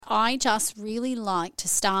I just really like to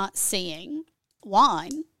start seeing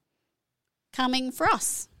wine coming for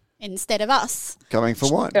us instead of us. Coming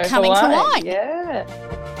for wine. Coming for wine. Yeah.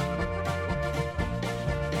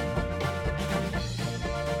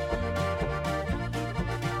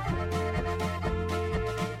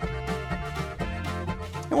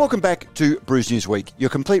 And welcome back to Brews News Week, your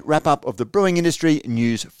complete wrap-up of the brewing industry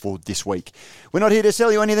news for this week. We're not here to sell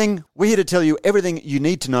you anything. We're here to tell you everything you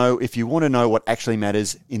need to know if you want to know what actually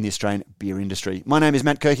matters in the Australian beer industry. My name is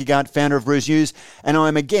Matt Kierkegaard, founder of Brews News, and I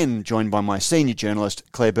am again joined by my senior journalist,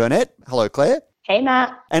 Claire Burnett. Hello, Claire. Hey,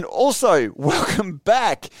 Matt. And also, welcome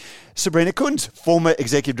back, Sabrina Kunz, former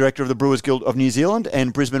Executive Director of the Brewers Guild of New Zealand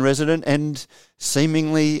and Brisbane resident and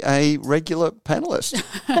seemingly a regular panellist.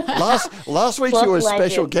 Last week you were a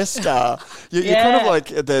special guest star. You're kind of like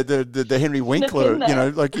the Henry Winkler,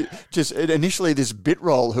 just initially this bit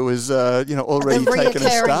role who was, already taken a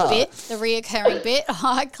star. The reoccurring bit.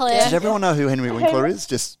 Hi, Claire. Does everyone know who Henry Winkler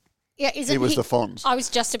is? He was the Fonz. I was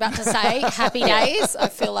just about to say Happy Days. I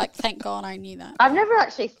feel like, thank God I knew that. I've never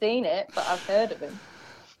actually seen it, but I've heard of him.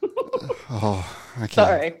 Oh, okay.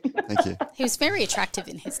 Sorry. Thank you. He was very attractive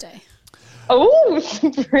in his day. Oh,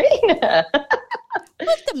 Sabrina.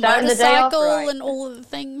 Like the motorcycle and all of the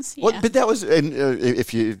things. Yeah. Well, but that was,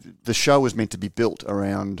 the show was meant to be built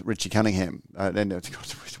around Richie Cunningham, and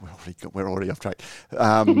we're already off track.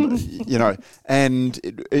 And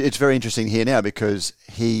it's very interesting here now because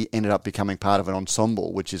he ended up becoming part of an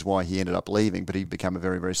ensemble, which is why he ended up leaving. But he became a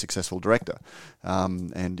very, very successful director,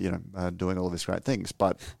 doing all of these great things.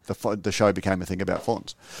 But the show became a thing about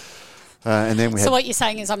Fonz. And then we what you're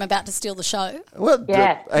saying is I'm about to steal the show? Well,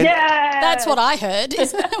 That's what I heard.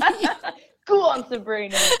 Go on,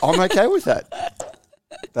 Sabrina. I'm okay with that.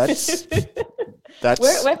 That's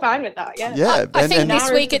we're fine with that. Yeah. Yeah. I think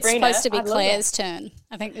this week Sabrina, it's supposed to be Claire's turn.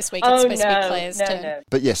 I think this week it's supposed to be Claire's turn. No.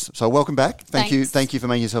 But yes, so welcome back. Thank Thanks. you for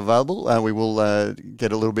making yourself available. We will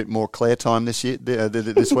get a little bit more Claire time this year,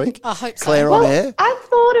 this week. I hope so. Claire on air. I've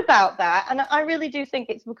thought about that, and I really do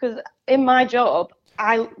think it's because in my job,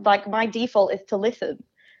 my default is to listen.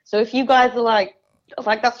 So if you guys are like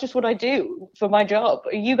that's just what I do for my job.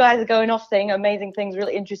 You guys are going off saying amazing things,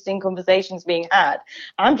 really interesting conversations being had.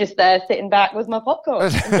 I'm just there sitting back with my popcorn,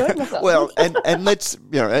 enjoying myself. Well, and let's,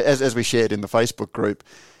 as we shared in the Facebook group,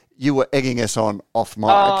 you were egging us on off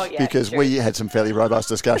mic because we had some fairly robust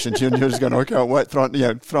discussions. You're just going, I can't wait, throwing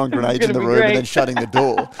grenades in the room and then shutting the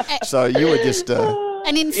door. So you were just...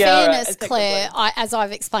 And in fairness, Claire, as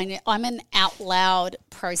I've explained it, I'm an out loud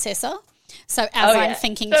processor. So as I'm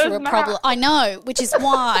thinking through a problem, I know, which is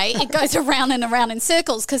why it goes around and around in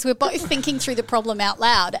circles because we're both thinking through the problem out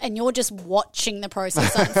loud and you're just watching the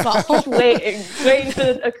process unfold. waiting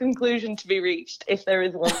for a conclusion to be reached, if there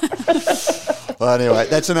is one. Well, anyway,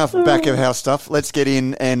 that's enough back of house stuff. Let's get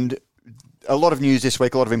in and... A lot of news this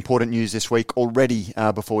week, a lot of important news this week already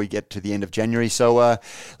before we get to the end of January. So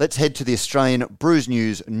let's head to the Australian Brews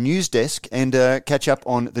News desk and catch up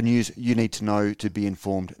on the news you need to know to be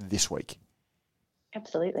informed this week.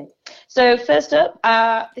 Absolutely. So first up,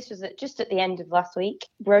 this was just at the end of last week,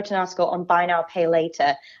 wrote an article on buy now, pay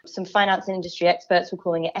later. Some finance and industry experts were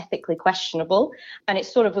calling it ethically questionable. And it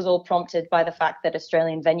sort of was all prompted by the fact that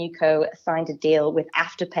Australian Venue Co signed a deal with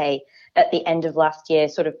Afterpay at the end of last year,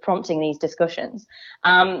 sort of prompting these discussions.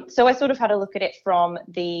 So I sort of had a look at it from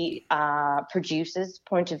the producer's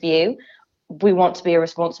point of view. We want to be a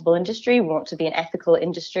responsible industry. We want to be an ethical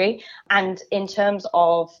industry. And in terms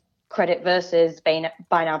of credit versus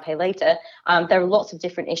buy now, pay later, there are lots of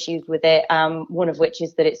different issues with it, one of which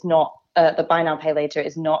is that it's not, the buy now, pay later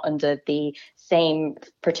is not under the same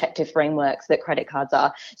protective frameworks that credit cards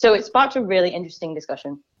are. So it sparked a really interesting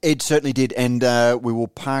discussion. It certainly did, and we will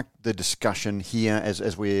park the discussion here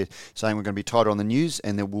as we're saying we're going to be tighter on the news,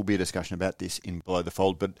 and there will be a discussion about this in Below the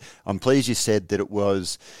Fold. But I'm pleased you said that it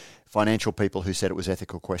was financial people who said it was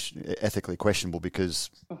ethically questionable because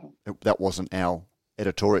that wasn't our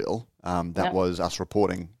editorial. That was us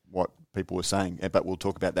reporting what people were saying, but we'll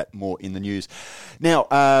talk about that more in the news. Now,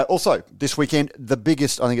 also this weekend, I think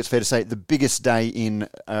it's fair to say, the biggest day in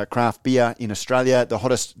craft beer in Australia.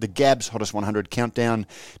 The GABS Hottest 100 countdown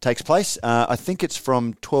takes place. I think it's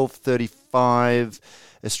from 12:35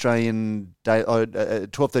 Australian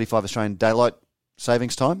daylight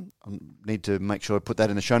savings time. I need to make sure I put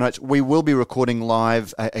that in the show notes. We will be recording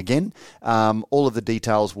live again. All of the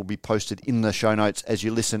details will be posted in the show notes as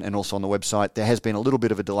you listen and also on the website. There has been a little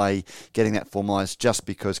bit of a delay getting that formalised just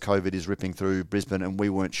because COVID is ripping through Brisbane and we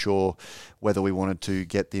weren't sure whether we wanted to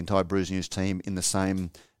get the entire Brews News team in the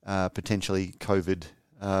same potentially COVID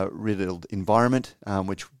riddled environment,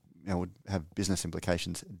 which would have business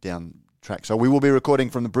implications down track. So we will be recording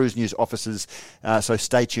from the Brews News offices. So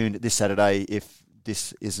stay tuned this Saturday. If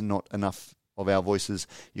this is not enough of our voices,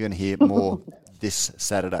 you're going to hear more this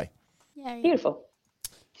Saturday. Yay. Beautiful.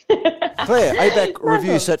 Claire, ABAC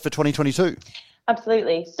review set for 2022.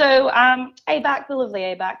 Absolutely. So ABAC, the lovely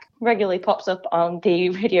ABAC, regularly pops up on the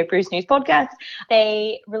Radio Brews News podcast.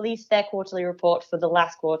 They released their quarterly report for the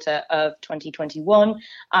last quarter of 2021.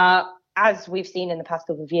 As we've seen in the past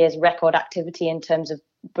couple of years, record activity in terms of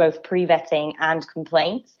both pre-vetting and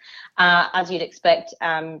complaints. As you'd expect,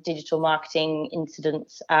 digital marketing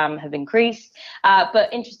incidents have increased.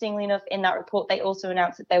 But interestingly enough, in that report, they also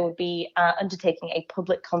announced that they would be undertaking a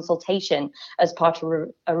public consultation as part of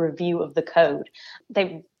a review of the code.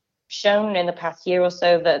 They've shown in the past year or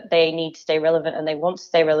so that they need to stay relevant, and they want to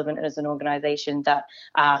stay relevant as an organisation that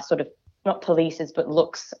sort of not polices, but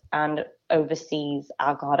looks and oversees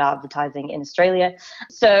alcohol advertising in Australia.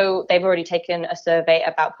 So they've already taken a survey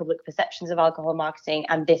about public perceptions of alcohol marketing,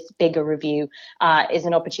 and this bigger review is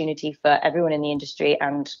an opportunity for everyone in the industry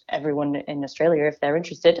and everyone in Australia, if they're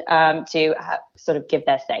interested, to sort of give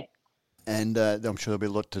their say. And I'm sure there'll be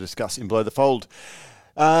a lot to discuss in Below the Fold.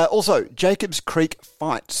 Also, Jacobs Creek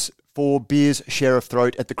fights for beer's share of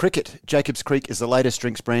throat at the cricket. Jacobs Creek is the latest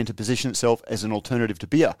drinks brand to position itself as an alternative to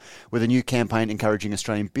beer, with a new campaign encouraging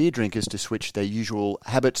Australian beer drinkers to switch their usual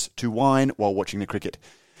habits to wine while watching the cricket.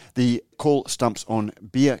 The Call Stumps on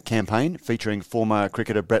Beer campaign, featuring former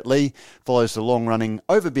cricketer Brett Lee, follows the long-running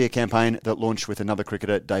Over Beer campaign that launched with another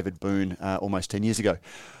cricketer, David Boone, almost 10 years ago.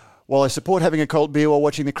 While I support having a cold beer while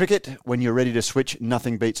watching the cricket, when you're ready to switch,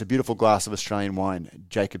 nothing beats a beautiful glass of Australian wine.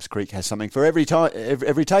 Jacobs Creek has something for every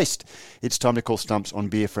taste. It's time to call stumps on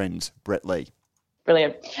beer, friends. Brett Lee.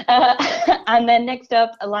 Brilliant. And then next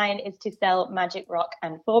up, Lion is to sell Magic Rock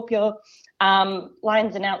and 4Pure.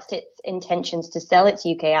 Lion's announced its intentions to sell its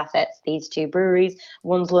UK assets, these two breweries.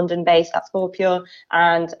 One's London-based, that's 4Pure,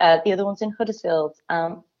 and the other one's in Huddersfield.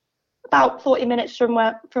 About 40 minutes from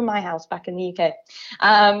my house back in the UK.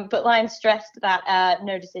 But Lion stressed that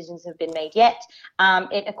no decisions have been made yet.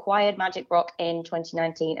 It acquired Magic Rock in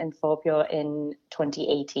 2019 and 4Pure in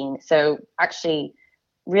 2018. So actually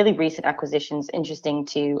really recent acquisitions. Interesting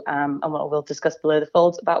to, and we'll discuss below the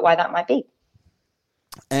folds about why that might be.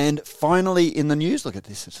 And finally in the news, look at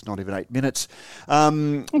this, it's not even 8 minutes.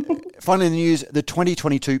 Finally in the news, the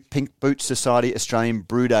 2022 Pink Boots Society Australian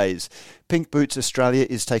Brew Days. Pink Boots Australia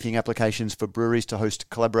is taking applications for breweries to host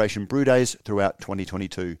collaboration brew days throughout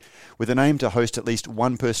 2022. With an aim to host at least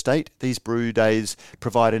one per state, these brew days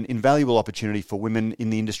provide an invaluable opportunity for women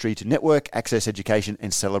in the industry to network, access education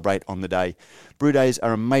and celebrate on the day. Brew days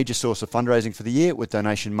are a major source of fundraising for the year, with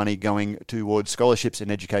donation money going towards scholarships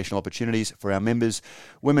and educational opportunities for our members,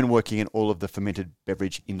 women working in all of the fermented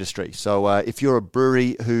beverage industry. So if you're a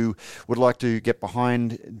brewery who would like to get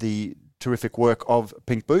behind the terrific work of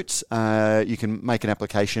Pink Boots, you can make an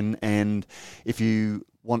application, and if you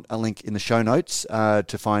want a link in the show notes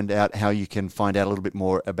to find out how you can find out a little bit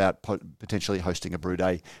more about potentially hosting a brew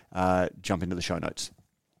day, jump into the show notes.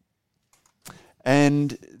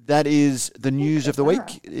 And that is the news of the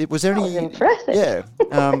week. Was there any? Impressive.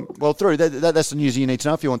 Yeah. Well, through that's the news you need to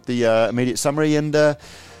know if you want the immediate summary. And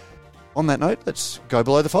on that note, let's go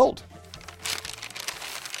below the fold.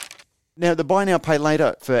 Now, the buy now, pay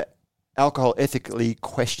later for alcohol ethically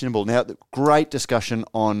questionable. Now, great discussion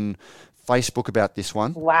on Facebook about this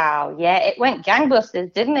one. Wow, yeah, it went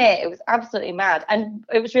gangbusters, didn't it? It was absolutely mad. And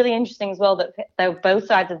it was really interesting as well that both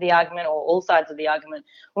sides of the argument, or all sides of the argument,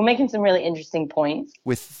 were making some really interesting points.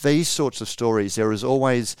 With these sorts of stories, there is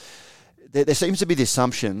always... There seems to be the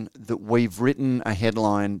assumption that we've written a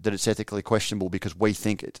headline that it's ethically questionable because we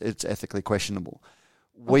think it's ethically questionable.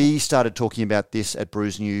 We started talking about this at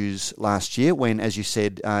Brews News last year when, as you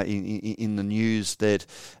said in the news, that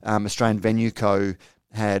Australian Venue Co.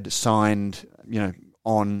 had signed,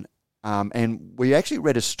 on, and we actually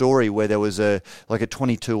read a story where there was a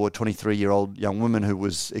 22 or 23-year-old young woman who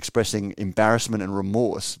was expressing embarrassment and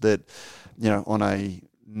remorse that, on a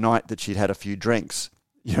night that she'd had a few drinks,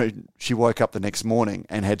 she woke up the next morning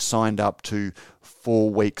and had signed up to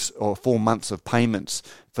 4 weeks or 4 months of payments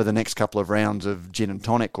for the next couple of rounds of gin and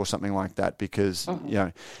tonic or something like that because,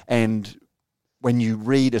 and when you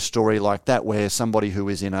read a story like that where somebody who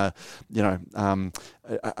is in a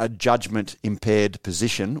judgment impaired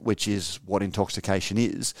position, which is what intoxication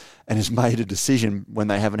is, and has made a decision when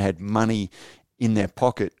they haven't had money in their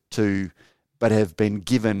pocket but have been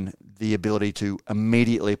given the ability to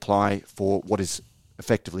immediately apply for what is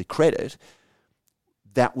effectively credit,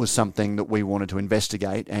 that was something that we wanted to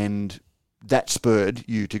investigate, and that spurred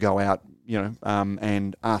you to go out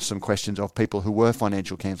and asked some questions of people who were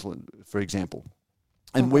financial counsellors, for example.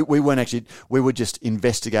 And we were just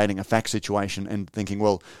investigating a fact situation and thinking,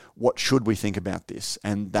 well, what should we think about this?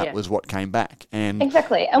 And that was what came back. And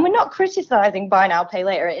exactly. And we're not criticising buy now, pay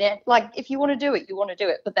later. If you want to do it, you want to do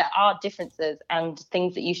it. But there are differences and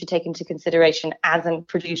things that you should take into consideration as a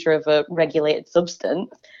producer of a regulated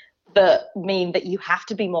substance that mean that you have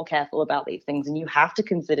to be more careful about these things and you have to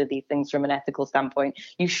consider these things from an ethical standpoint.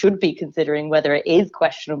 You should be considering whether it is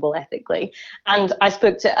questionable ethically. And I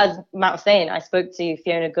spoke to, as Matt was saying, I spoke to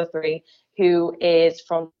Fiona Guthrie, who is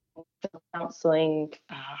from counselling,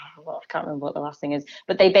 I can't remember what the last thing is,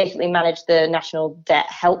 but they basically manage the National Debt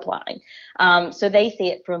Helpline. So they see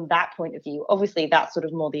it from that point of view. Obviously, that's sort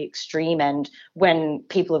of more the extreme end when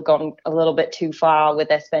people have gone a little bit too far with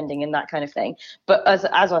their spending and that kind of thing. But as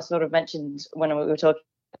I sort of mentioned when we were talking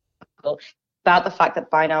about the fact that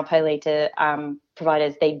buy now, pay later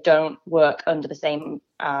providers, they don't work under the same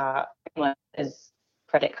as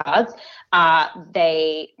credit cards,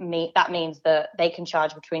 that means that they can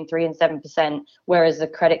charge between 3 and 7%, whereas a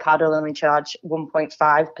credit card will only charge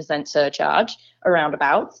 1.5% surcharge around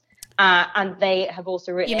about. And they have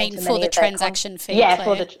also written. You mean for the transaction fee? Yeah,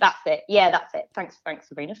 that's it. Yeah, that's it. Thanks,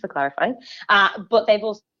 Sabrina, for clarifying. But they've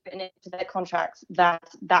also written into their contracts that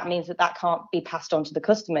means that can't be passed on to the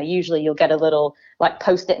customer. Usually, you'll get a little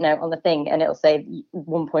post-it note on the thing, and it'll say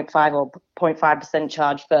 1.5 or 0.5%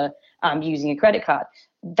 charge for using a credit card.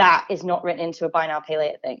 That is not written into a buy now, pay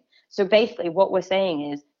later thing. So basically, what we're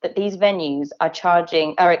saying is that these venues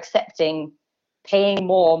are accepting paying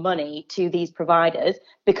more money to these providers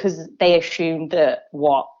because they assume that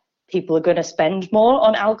people are going to spend more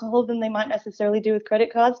on alcohol than they might necessarily do with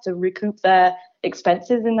credit cards to recoup their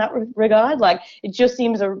expenses in that regard. It just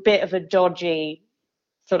seems a bit of a dodgy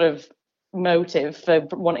sort of motive for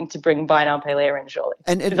wanting to bring buy now, pay later in, surely.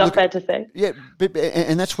 Is that fair to say? Yeah,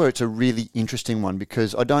 and that's where it's a really interesting one,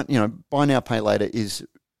 because buy now, pay later is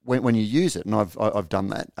when you use it, and I've done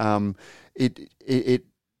that. It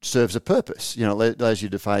serves a purpose. It allows you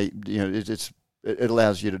to defray. It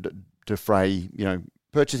allows you to defray.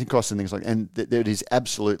 Purchasing costs and things like that. And it is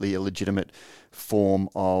absolutely a legitimate form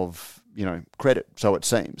of credit. So it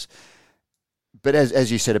seems. But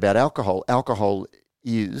as you said about alcohol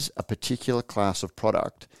is a particular class of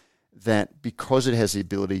product that, because it has the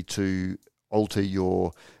ability to alter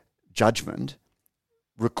your judgment,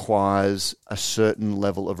 requires a certain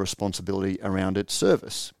level of responsibility around its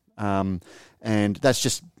service. And that's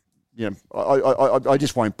just, I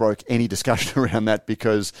just won't broach any discussion around that,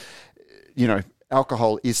 because,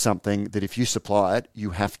 alcohol is something that if you supply it, you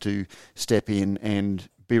have to step in and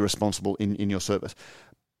be responsible in your service.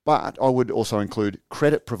 But I would also include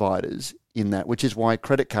credit providers in that, which is why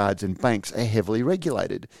credit cards and banks are heavily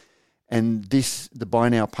regulated. And the buy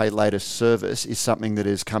now, pay later service is something that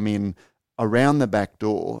has come in around the back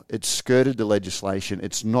door. It's skirted the legislation.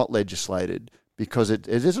 It's not legislated because it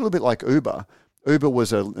is a little bit like Uber. Uber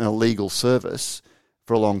was an illegal service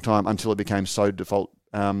for a long time until it became so default,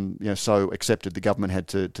 so accepted the government had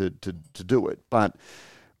to do it. But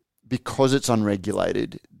because it's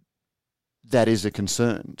unregulated, that is a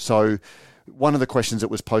concern. So one of the questions that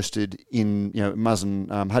was posted in, Mazen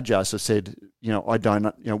Hajjas said, I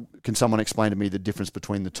don't, can someone explain to me the difference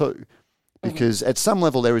between the two? Because at some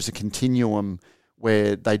level there is a continuum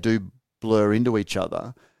where they do blur into each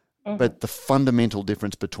other, but the fundamental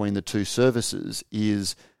difference between the two services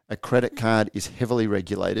is a credit card is heavily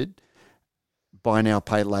regulated, buy now,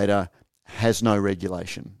 pay later has no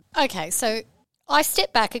regulation. Okay, so I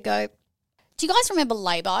step back and go, do you guys remember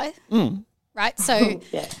lay-by? Right, so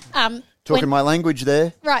Talking my language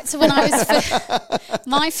there. Right. So when I was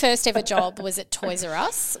my first ever job was at Toys R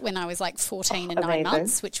Us when I was 14 and 9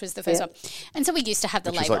 months, which was the first one. And so we used to have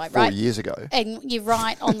the lay-by, right? 4 years ago. And you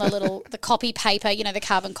write on the copy paper, the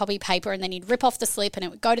carbon copy paper, and then you'd rip off the slip and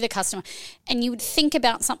it would go to the customer, and you would think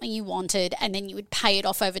about something you wanted, and then you would pay it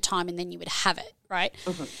off over time, and then you would have it, right?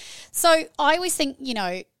 So I always think,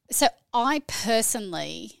 so I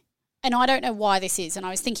personally, and I don't know why this is, and I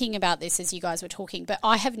was thinking about this as you guys were talking, but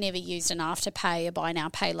I have never used an Afterpay, a buy now,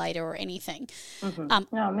 pay later, or anything.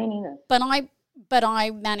 No, me neither. But I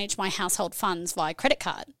manage my household funds via credit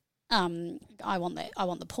card. I want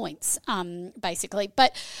the points, basically.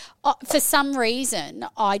 But for some reason,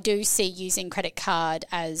 I do see using credit card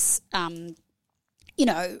as,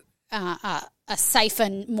 a safer,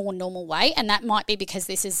 more normal way, and that might be because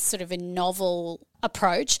this is sort of a novel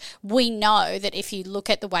approach. We know that if you look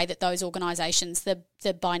at the way that those organisations,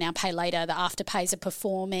 the buy now, pay later, the Afterpays are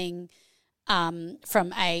performing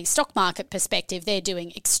from a stock market perspective, they're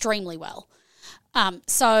doing extremely well.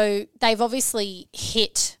 So they've obviously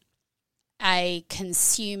hit a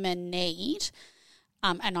consumer need,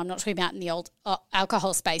 and I'm not talking about in the old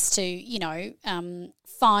alcohol space, to,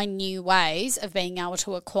 find new ways of being able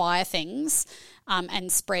to acquire things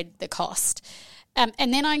and spread the cost. And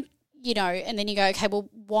then and then you go, okay, well,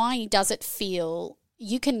 why does it feel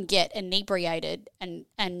you can get inebriated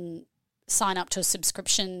and sign up to a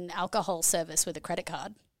subscription alcohol service with a credit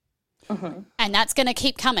card? Mm-hmm. And that's going to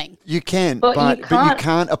keep coming. You can, but you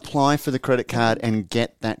can't apply for the credit card and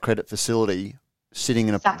get that credit facility sitting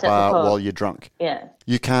in a bar while you're drunk. Yeah.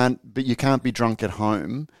 You can't be drunk at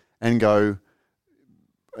home and go,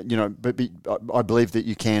 but I believe that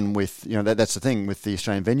you can with, that's the thing with the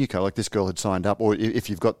Australian Venue Code. Like this girl had signed up, or if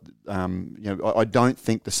you've got, I don't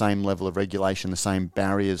think the same level of regulation, the same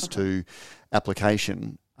barriers to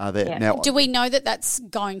application are there. Yeah. Now, do we know that that's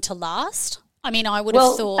going to last? I mean, I would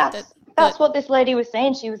have thought that's what this lady was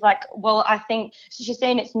saying. She was like, well, I think she's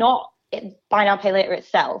saying it's not buy now, pay later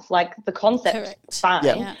itself. Like the concept's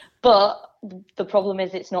fine, but the problem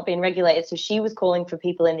is it's not being regulated. So she was calling for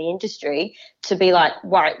people in the industry to be like,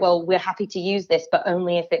 right, well, we're happy to use this, but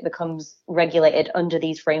only if it becomes regulated under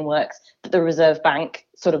these frameworks that the Reserve Bank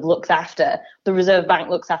sort of looks after. The Reserve Bank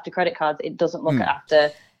looks after credit cards. It doesn't look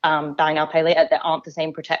after buy now, pay later. There aren't the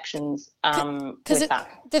same protections with that.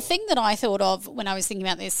 The thing that I thought of when I was thinking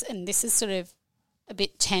about this, and this is sort of a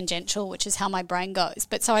bit tangential, which is how my brain goes.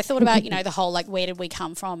 But so I thought about, the whole, like, where did we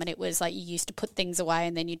come from? And it was like you used to put things away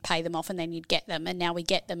and then you'd pay them off and then you'd get them. And now we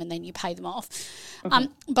get them and then you pay them off.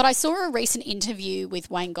 Mm-hmm. But I saw a recent interview with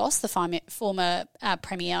Wayne Goss, the former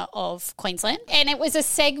Premier of Queensland. And it was a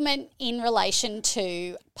segment in relation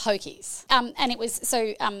to pokies. And it was,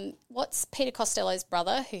 what's Peter Costello's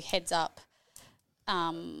brother who heads up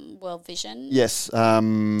World Vision? Yes.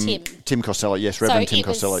 Tim Costello, yes, Reverend Tim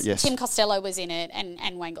Costello, yes. Tim Costello was in it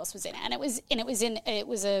and Wayne Goss was in it. It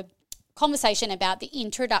was a conversation about the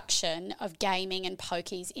introduction of gaming and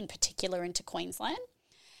pokies in particular into Queensland.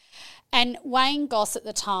 And Wayne Goss at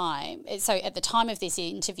the time of this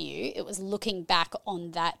interview, it was looking back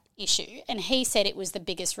on that issue, and he said it was the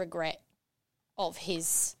biggest regret of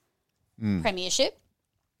his premiership.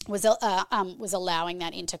 Was allowing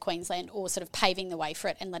that into Queensland, or sort of paving the way for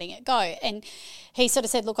it and letting it go. And he sort of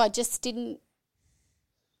said, look, I just didn't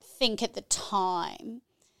think at the time,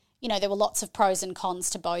 there were lots of pros and cons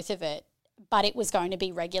to both of it, but it was going to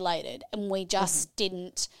be regulated, and we just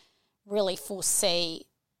didn't really foresee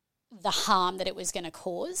the harm that it was going to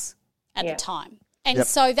cause at the time. And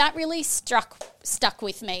so that really stuck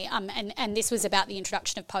with me. And this was about the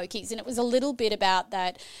introduction of pokies, and it was a little bit about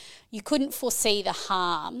that. You couldn't foresee the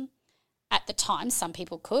harm at the time. Some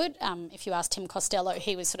people could. If you asked Tim Costello,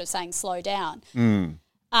 he was sort of saying slow down.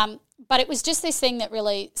 But it was just this thing that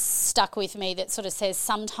really stuck with me that sort of says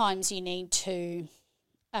sometimes you need to,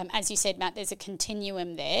 as you said, Matt, there's a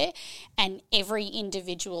continuum there, and every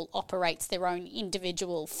individual operates their own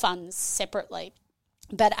individual funds separately.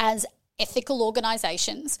 But as ethical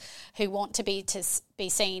organisations who want to be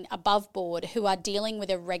seen above board, who are dealing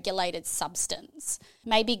with a regulated substance,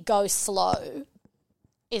 maybe go slow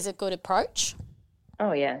is a good approach.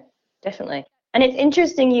 Oh, yeah, definitely. And it's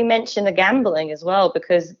interesting you mentioned the gambling as well,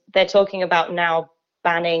 because they're talking about now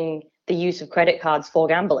banning the use of credit cards for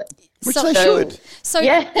gambling. Which they should. So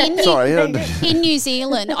in New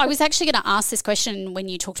Zealand, I was actually going to ask this question when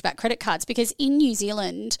you talked about credit cards, because in New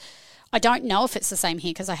Zealand, I don't know if it's the same here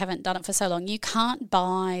because I haven't done it for so long. You can't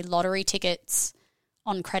buy lottery tickets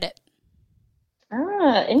on credit.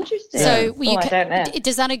 Ah, interesting. So I don't know.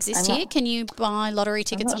 Does that exist here? Can you buy lottery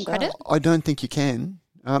tickets on credit? I don't think you can.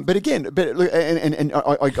 But again, look, and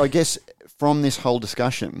I guess from this whole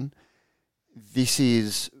discussion, this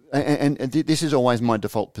is always my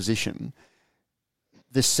default position.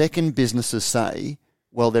 The second businesses say,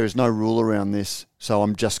 well, there is no rule around this, so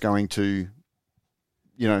I'm just going to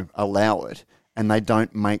allow it, and they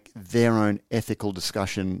don't make their own ethical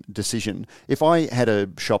decision. If I had a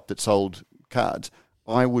shop that sold cards,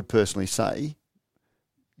 I would personally say,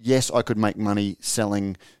 yes, I could make money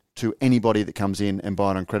selling to anybody that comes in and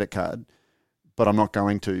buy it on credit card, but I'm not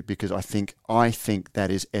going to, because I think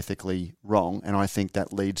that is ethically wrong, and I think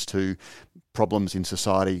that leads to problems in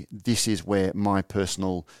society. This is where my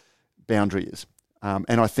personal boundary is.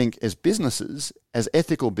 And I think as businesses, as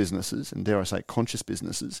ethical businesses, and dare I say conscious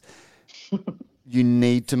businesses, you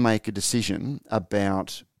need to make a decision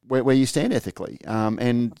about where you stand ethically.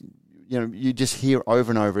 And, you just hear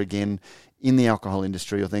over and over again in the alcohol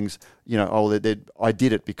industry or things, I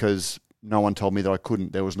did it because no one told me that I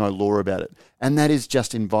couldn't. There was no law about it. And that is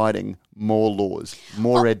just inviting more laws,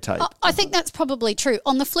 more red tape. I think that's probably true.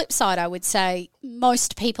 On the flip side, I would say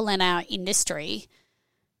most people in our industry,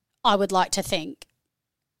 I would like to think,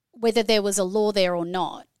 whether there was a law there or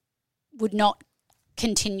not, would not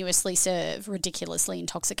continuously serve ridiculously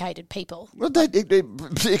intoxicated people. Well,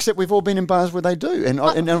 except we've all been in bars where they do. And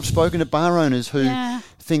I've spoken to bar owners who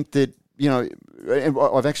think that, and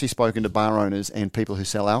I've actually spoken to bar owners and people who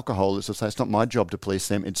sell alcohol that say it's not my job to police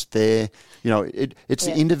them. It's their, it's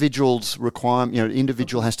the individual's requirement.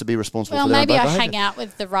 Individual has to be responsible for their own behaviour. Maybe I hang out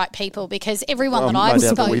with the right people because everyone that I've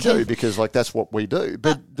spoken to. We do, because that's what we do.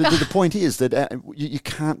 But the point is that you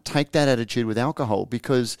can't take that attitude with alcohol,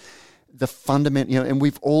 because the fundamental, and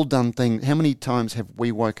we've all done things. How many times have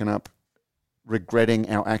we woken up regretting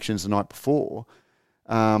our actions the night before?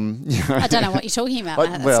 I don't know what you're talking about.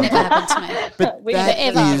 That's never happened to me. But that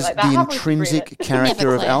is the intrinsic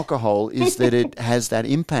character of alcohol, is that it has that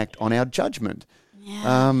impact on our judgment.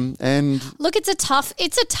 Yeah. And look, it's a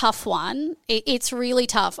tough one. It's really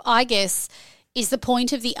tough. I guess is the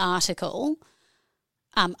point of the article.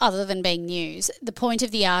 Other than being news, the point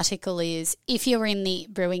of the article is, if you're in the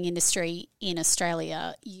brewing industry in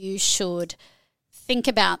Australia, you should think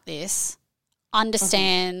about this,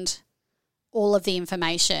 understand all of the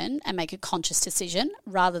information and make a conscious decision,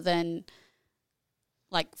 rather than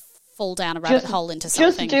fall down a rabbit hole into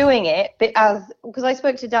something. Just doing it, because I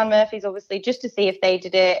spoke to Dan Murphy's, obviously, just to see if they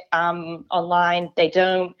did it online. They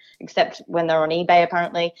don't, except when they're on eBay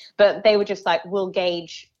apparently. But they were just like, we'll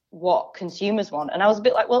gauge what consumers want. And I was a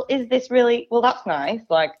bit like, well, is this really, well, that's nice.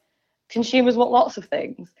 Consumers want lots of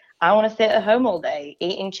things. I want to sit at home all day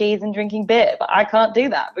eating cheese and drinking beer, but I can't do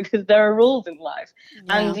that because there are rules in life.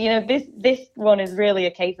 Yeah. And, this one is really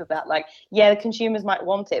a case of that. The consumers might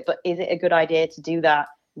want it, but is it a good idea to do that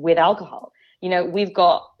with alcohol? We've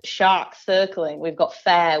got sharks circling, we've got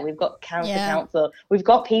FAIR, we've got Cancer Council, we've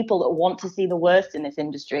got people that want to see the worst in this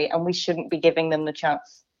industry, and we shouldn't be giving them the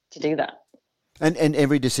chance to do that. And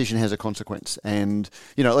every decision has a consequence. And,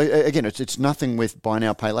 again, it's nothing with buy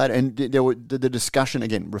now, pay later. And the discussion,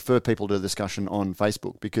 again, refer people to the discussion on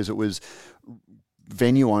Facebook, because it was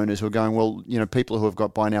venue owners who are going, well, people who have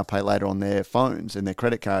got buy now, pay later on their phones and their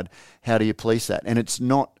credit card, how do you police that? And it's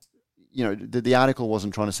not, the article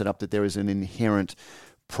wasn't trying to set up that there is an inherent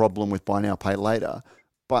problem with buy now, pay later,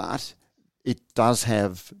 but it does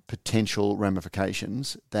have potential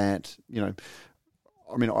ramifications that,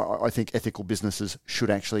 I think ethical businesses should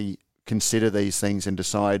actually consider these things and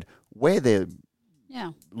decide where their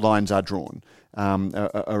lines are drawn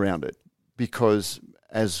around it. Because,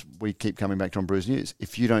 as we keep coming back to on Brews News,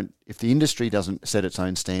 if the industry doesn't set its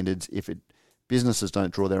own standards, businesses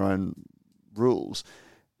don't draw their own rules,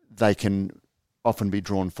 they can often be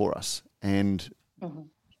drawn for us. And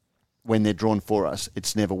when they're drawn for us,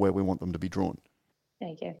 it's never where we want them to be drawn.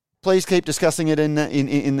 Thank you. Please keep discussing it in the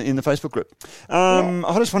Facebook group.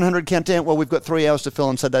 Hottest 100 countdown. Well, we've got 3 hours to fill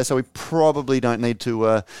on Saturday, so we probably don't need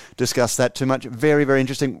to discuss that too much. Very, very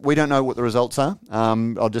interesting. We don't know what the results are.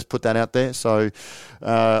 I'll just put that out there. So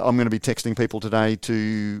I'm going to be texting people today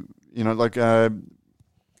to,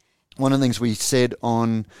 one of the things we said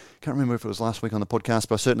on, can't remember if it was last week on the podcast,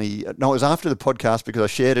 but it was after the podcast, because I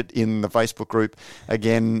shared it in the Facebook group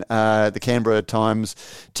again, the Canberra Times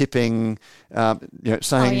tipping,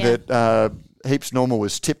 saying that Heaps Normal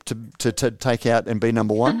was tipped to take out and be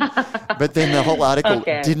number one. But then the whole article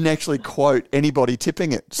didn't actually quote anybody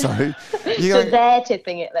tipping it. So they're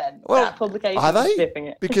tipping it then? Well, that publication are they? Tipping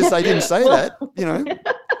it. Because they didn't say that,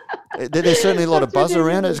 There's certainly a lot of buzz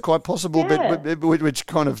around it. It's quite possible, but which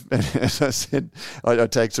kind of, as I said, I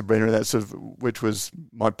take Sabrina that sort of, which was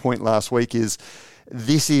my point last week, is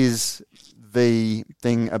this is the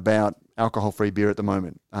thing about alcohol-free beer at the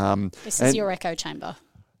moment. This is your echo chamber.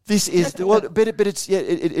 This is but it's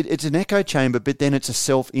it's an echo chamber, but then it's a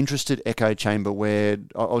self-interested echo chamber where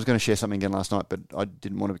I was going to share something again last night, but I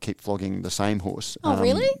didn't want to keep flogging the same horse. Oh,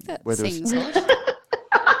 really? That seems odd.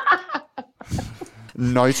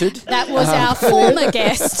 Noted. That was our former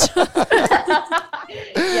guest.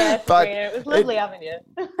 Yes, Sabrina, it was lovely having you.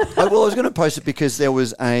 I was going to post it because there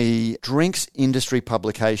was a drinks industry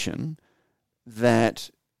publication that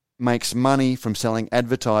makes money from selling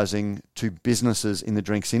advertising to businesses in the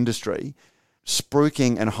drinks industry,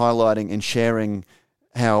 spruiking and highlighting and sharing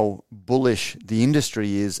how bullish the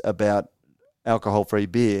industry is about alcohol-free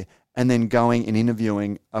beer, and then going and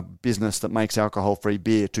interviewing a business that makes alcohol-free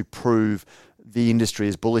beer to prove the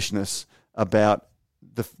industry's bullishness about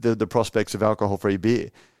the prospects of alcohol-free beer.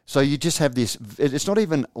 So you just have this, it's not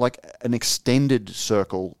even like an extended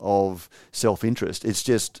circle of self-interest. It's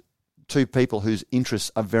just two people whose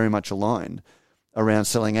interests are very much aligned around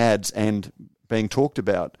selling ads and being talked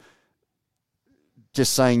about,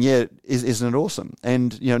 just saying, isn't it awesome?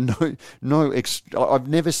 And, I've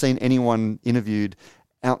never seen anyone interviewed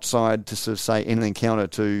outside to sort of say anything counter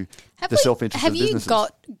to the self-interest of businesses. Have you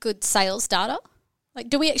got good sales data? Like,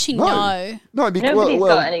 do we actually know? No, because nobody's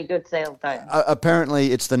got any good sales data.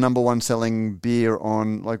 Apparently, it's the number one selling beer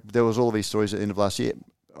on. Like, there was all of these stories at the end of last year.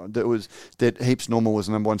 That Heaps Normal was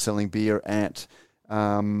the number one selling beer at.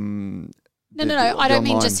 No. I don't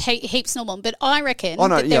mean just Heaps Normal, but I reckon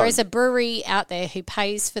that there is a brewery out there who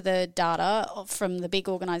pays for the data from the big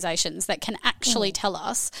organisations that can actually tell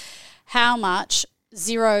us how much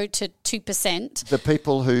 0 to 2%. The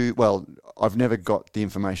people who, well, I've never got the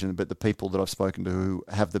information, but the people that I've spoken to who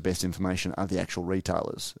have the best information are the actual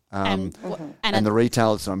retailers. And the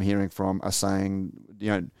retailers that I'm hearing from are saying,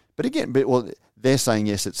 they're saying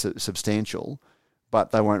yes, it's substantial,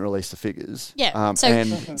 but they won't release the figures. Yeah.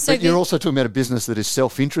 But you're also talking about a business that is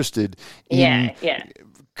self-interested in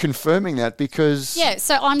confirming that because... Yeah,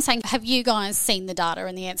 so I'm saying, have you guys seen the data?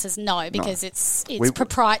 And the answer is no, because it's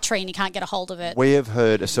proprietary and you can't get a hold of it. We have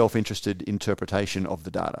heard a self-interested interpretation of the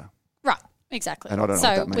data. Right, exactly. And I don't know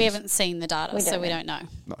what that means. We haven't seen the data, we don't know.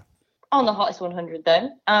 No. On the Hottest 100 though,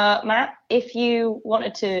 Matt, if you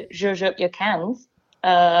wanted to zhuzh up your cans...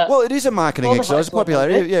 well, it is a marketing exercise,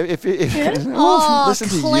 popularity. Yeah, if listen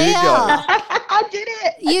to Claire. you go. I did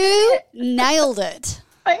it. You nailed it.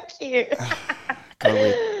 Thank you. God,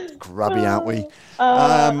 we're grubby, aren't we?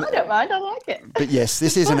 I don't mind. I like it. But yes,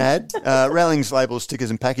 this is an ad. Rallings Labels, Stickers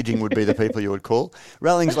and Packaging would be the people you would call.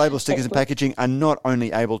 Rallings Labels, Stickers and Packaging are not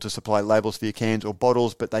only able to supply labels for your cans or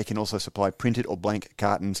bottles, but they can also supply printed or blank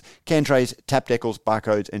cartons, can trays, tap decals,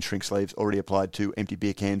 barcodes and shrink sleeves already applied to empty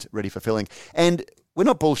beer cans ready for filling. And we're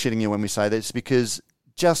not bullshitting you when we say this because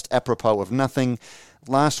just apropos of nothing,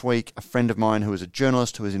 last week a friend of mine who is a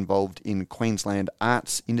journalist who is involved in Queensland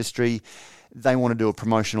arts industry, they want to do a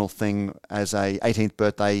promotional thing as a 18th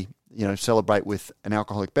birthday, celebrate with an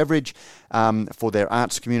alcoholic beverage for their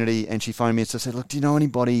arts community. And she phoned me and said, look, do you know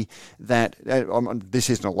anybody that, this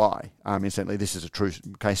isn't a lie, incidentally, this is a true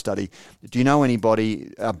case study. Do you know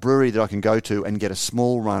anybody, a brewery that I can go to and get a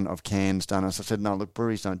small run of cans done? And so I said, no, look,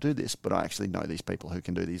 breweries don't do this, but I actually know these people who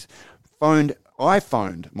can do these. I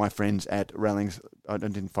phoned my friends at Rallings. I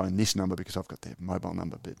didn't phone this number because I've got their mobile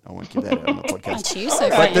number, but I won't give that out on the podcast. Aren't you so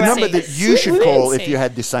but the number that you should call if you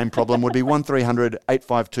had this same problem would be 1300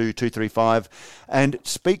 852 235 and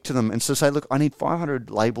speak to them and so say, look, I need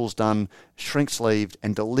 500 labels done, shrink sleeved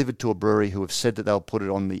and delivered to a brewery who have said that they'll put it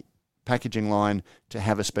on the packaging line to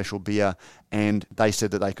have a special beer, and they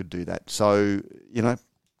said that they could do that. So,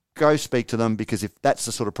 go speak to them because if that's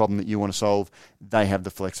the sort of problem that you want to solve, they have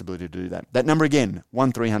the flexibility to do that. That number again,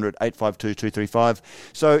 1300 852 235.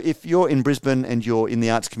 So if you're in Brisbane and you're in the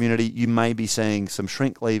arts community, you may be seeing some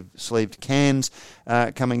shrink-sleeved cans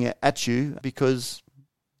coming at you because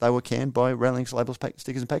they were canned by Rallings Labels,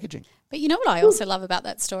 Stickers and Packaging. But you know what I also love about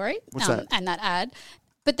that story? What's that? And that ad?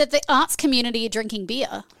 But that the arts community are drinking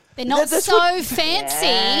beer. They're not fancy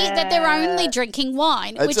that they're only drinking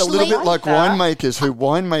wine. It's a little bit like winemakers who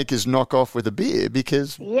winemakers knock off with a beer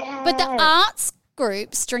because... Yeah. But the arts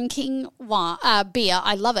groups drinking beer,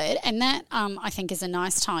 I love it. And that, I think, is a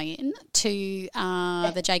nice tie-in to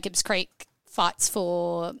the Jacobs Creek fights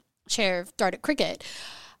for share of Drodit cricket.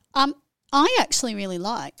 I actually really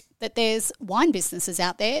like that there's wine businesses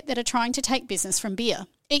out there that are trying to take business from beer.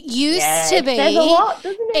 It used to be. It says a lot,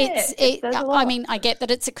 doesn't it? It says a lot. I mean, I get that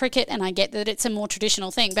it's a cricket and I get that it's a more traditional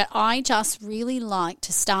thing, but I just really like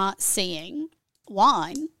to start seeing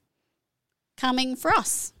wine coming for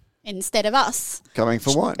us instead of us coming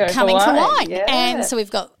for wine. Coming for wine. Yeah. And so we've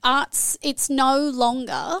got arts. It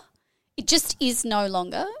just is no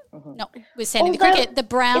longer, notwithstanding the cricket, the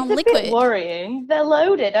brown liquid. It's a bit worrying. They're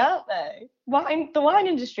loaded, aren't they? The wine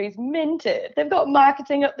industry is minted. They've got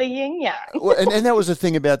marketing up the yin-yang. Well, and that was the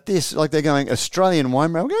thing about this. Like, they're going, Australian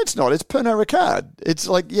wine brand. It's not. It's Pernod Ricard. It's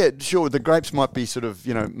like, yeah, sure, the grapes might be sort of,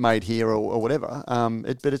 made here or whatever.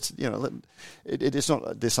 But it's, it's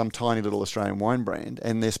not, there's some tiny little Australian wine brand,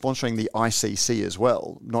 and they're sponsoring the ICC as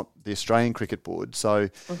well, not the Australian Cricket Board. So,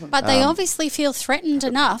 but they obviously feel threatened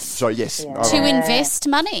enough. So, yes. To invest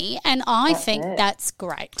money, and I think that's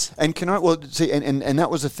great. And can I, and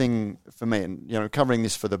that was a thing for me, and, covering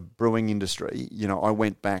this for the brewing industry, I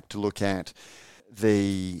went back to look at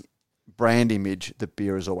the brand image that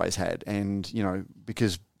beer has always had. And,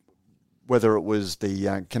 because whether it was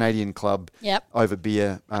the Canadian Club over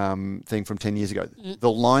beer thing from 10 years ago,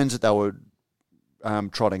 the lines that they were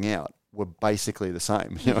trotting out were basically the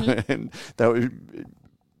same, and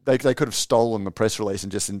they could have stolen the press release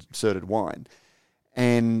and just inserted wine.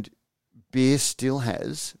 And beer still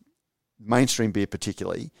has, mainstream beer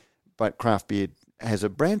particularly, but craft beer has a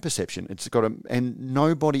brand perception. It's got and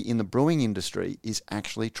nobody in the brewing industry is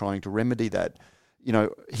actually trying to remedy that.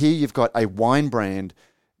 here you've got a wine brand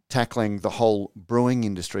tackling the whole brewing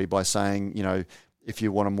industry by saying, if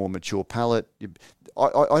you want a more mature palate,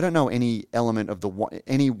 I don't know any element of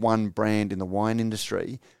any one brand in the wine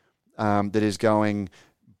industry that is going,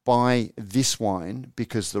 buy this wine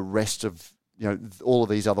because the rest of, all of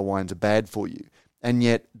these other wines are bad for you. And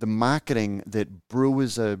yet the marketing that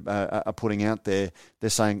brewers are putting out there,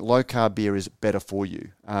 they're saying low-carb beer is better for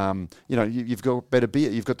you. You've got better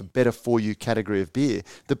beer. You've got the better for you category of beer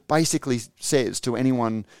that basically says to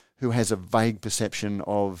anyone who has a vague perception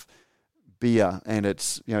of beer and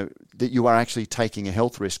it's, that you are actually taking a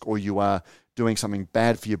health risk or you are doing something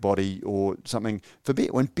bad for your body or something for beer,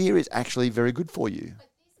 when beer is actually very good for you.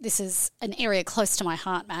 This is an area close to my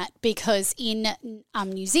heart, Matt, because in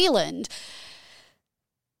New Zealand...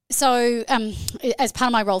 So, as part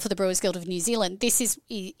of my role for the Brewers Guild of New Zealand, this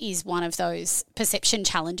is one of those perception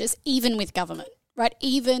challenges, even with government, right?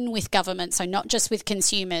 Even with government, so not just with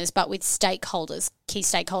consumers, but with stakeholders, key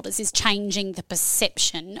stakeholders, is changing the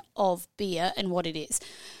perception of beer and what it is.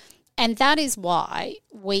 And that is why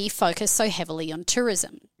we focus so heavily on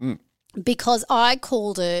tourism, because I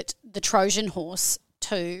called it the Trojan horse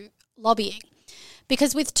to lobbying.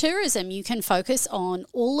 Because with tourism, you can focus on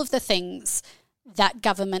all of the things that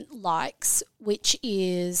government likes, which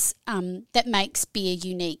is that makes beer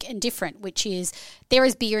unique and different, which is there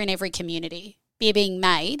is beer in every community, beer being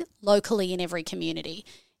made locally in every community.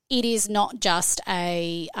 It is not just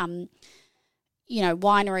a,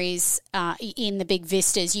 wineries in the big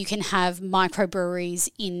vistas. You can have microbreweries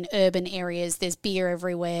in urban areas. There's beer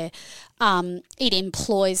everywhere. It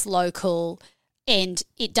employs local. And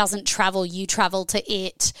it doesn't travel; you travel to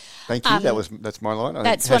it. Thank you. That's my line.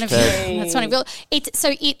 That's one of your.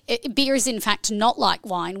 Beer is in fact not like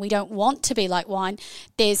wine. We don't want to be like wine.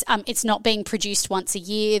 There's it's not being produced once a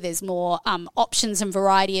year. There's more options and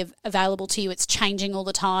variety available to you. It's changing all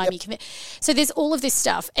the time. Yep. So there's all of this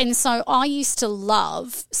stuff. And so I used to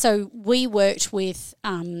love. So we worked with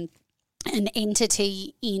an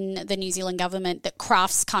entity in the New Zealand government that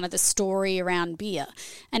crafts kind of the story around beer.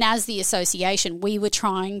 And as the association, we were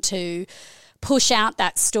trying to push out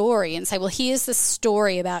that story and say, well, here's the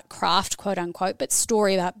story about craft, quote unquote, but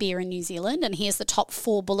story about beer in New Zealand. And here's the top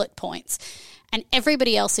 4 bullet points. And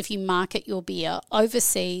everybody else, if you market your beer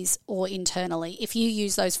overseas or internally, if you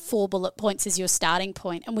use those 4 bullet points as your starting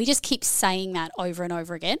point, and we just keep saying that over and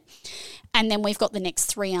over again, and then we've got the next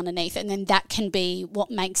 3 underneath, and then that can be what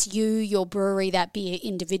makes you, your brewery, that beer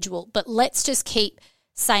individual. But let's just keep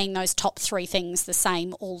saying those top 3 things the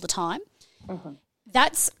same all the time. Mm-hmm.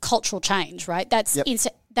 That's cultural change, right? That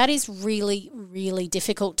is really, really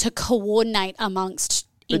difficult to coordinate amongst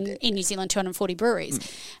in New Zealand, 240 breweries.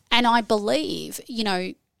 And I believe,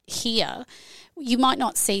 here, you might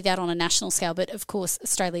not see that on a national scale, but of course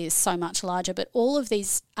Australia is so much larger, but all of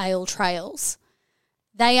these ale trails,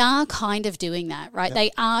 they are kind of doing that, right? Yep.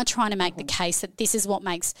 They are trying to make the case that this is what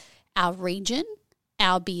makes our region,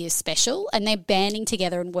 our beer special, and they're banding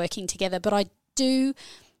together and working together. But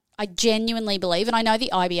I genuinely believe, and I know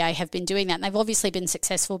the IBA have been doing that, and they've obviously been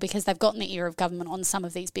successful because they've gotten the ear of government on some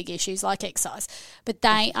of these big issues like excise, but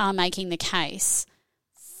they are making the case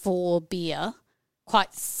for beer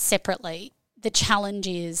quite separately. The challenge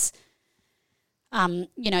is,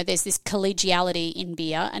 there's this collegiality in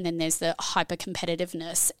beer and then there's the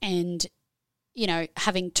hyper-competitiveness and,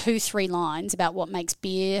 having 2-3 lines about what makes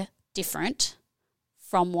beer different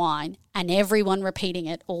from wine and everyone repeating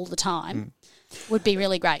it all the time would be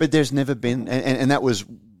really great. But there's never been, and that was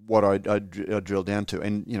what I drilled down to.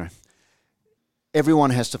 And, everyone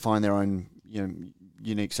has to find their own,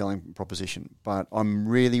 unique selling proposition. But I'm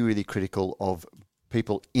really, really critical of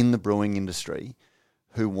people in the brewing industry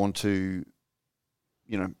who want to,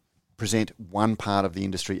 present one part of the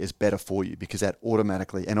industry as better for you, because that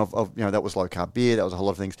automatically, and that was low carb beer, that was a whole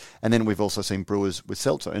lot of things. And then we've also seen brewers with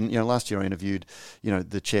seltzer. And, last year I interviewed,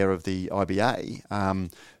 the chair of the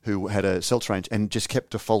IBA, who had a seltzer range and just kept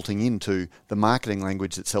defaulting into the marketing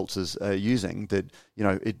language that seltzers are using, that,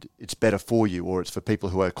 it's better for you, or it's for people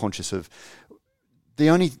who are conscious of. The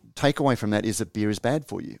only takeaway from that is that beer is bad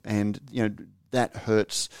for you. And, that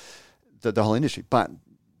hurts the whole industry. But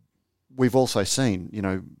we've also seen,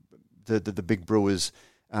 the big brewers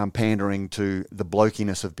pandering to the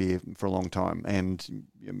blokiness of beer for a long time. And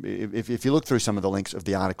if you look through some of the links of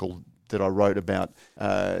the article that I wrote about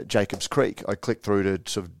Jacobs Creek, I clicked through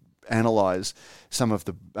to sort of analyse some of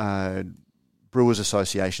the Brewers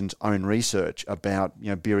Association's own research about,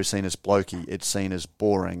 beer is seen as blokey, it's seen as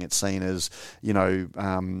boring, it's seen as,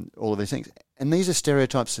 all of these things. And these are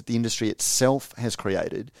stereotypes that the industry itself has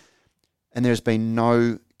created, and there's been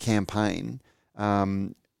no campaign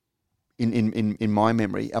in my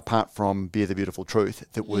memory, apart from Beer the Beautiful Truth,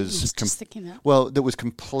 that was that was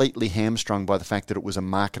completely hamstrung by the fact that it was a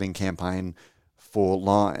marketing campaign for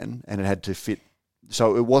Lion and it had to fit.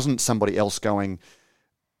 So it wasn't somebody else going,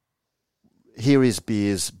 here is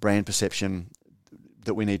beer's brand perception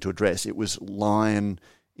that we need to address. It was Lion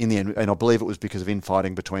in the end, and I believe it was because of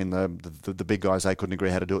infighting between the big guys. They couldn't agree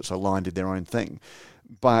how to do it, so Lion did their own thing.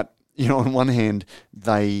 But on one hand,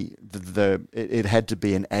 it had to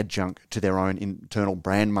be an adjunct to their own internal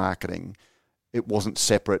brand marketing. It wasn't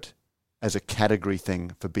separate as a category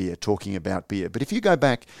thing for beer, talking about beer. But if you go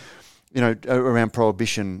back, around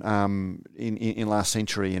Prohibition in last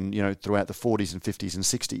century and, throughout the 40s and 50s and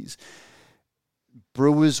 60s,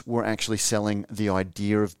 brewers were actually selling the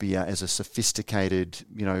idea of beer as a sophisticated,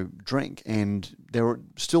 drink. And there were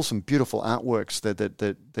still some beautiful artworks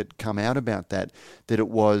that come out about that it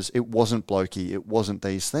wasn't blokey, it wasn't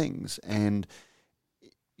these things. And,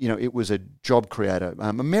 it was a job creator.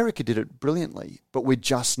 America did it brilliantly, but we're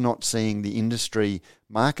just not seeing the industry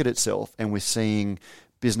market itself, and we're seeing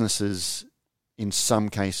businesses, in some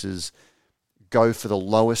cases, go for the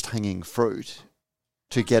lowest hanging fruit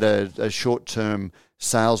to get a short-term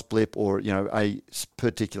sales blip or, a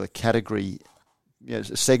particular category, a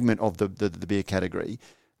segment of the beer category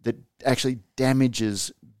that actually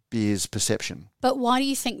damages beer's perception. But why do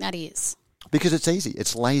you think that is? Because it's easy.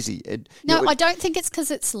 It's lazy. I don't think it's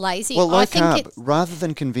because it's lazy. Well, low carb, rather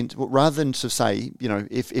than to say,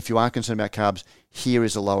 if you are concerned about carbs, here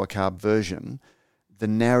is a lower carb version. The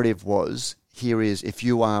narrative was, here is, if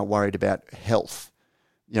you are worried about health,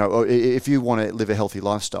 or if you want to live a healthy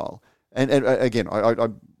lifestyle. And again,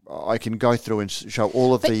 I can go through and show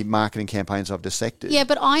all of the marketing campaigns I've dissected. Yeah,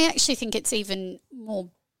 but I actually think it's even more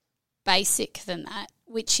basic than that,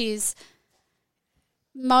 which is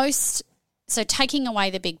so taking away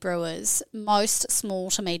the big brewers, most small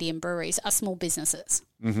to medium breweries are small businesses,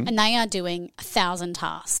 and they are doing 1,000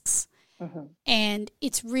 tasks. Mm-hmm. And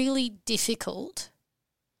it's really difficult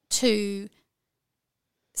to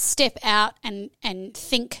step out and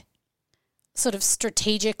think sort of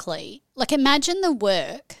strategically. Like, imagine the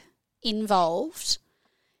work involved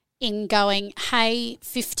in going, hey,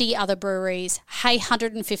 50 other breweries, hey,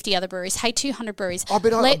 150 other breweries, hey, 200 breweries.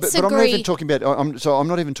 But I'm not even talking about. I'm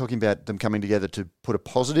not even talking about them coming together to put a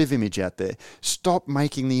positive image out there. Stop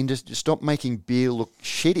making beer look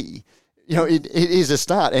shitty. It is a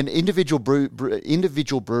start, and individual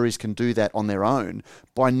breweries can do that on their own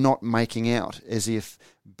by not making out as if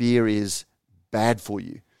beer is bad for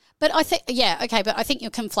you. But I think, but I think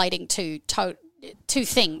you're conflating two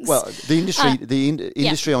things. Well, the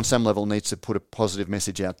industry on some level needs to put a positive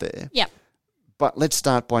message out there. Yeah. But let's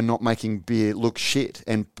start by not making beer look shit,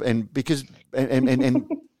 and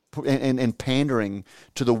pandering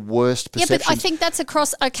to the worst perception. Yeah, but I think that's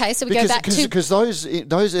across. Okay, so go back to because those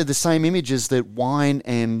are the same images that wine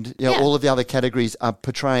and all of the other categories are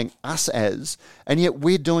portraying us as, and yet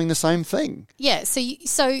we're doing the same thing. Yeah, so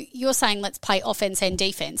you're saying let's play offense and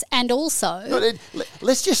defense, and also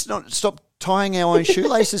let's just not stop tying our own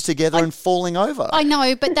shoelaces together and falling over. I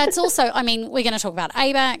know, but that's also. I mean, we're going to talk about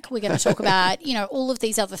ABAC. We're going to talk about all of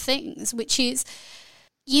these other things, which is.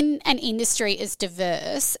 In an industry as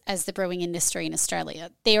diverse as the brewing industry in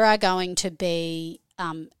Australia, there are going to be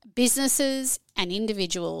businesses and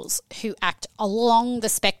individuals who act along the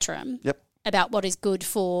spectrum about what is good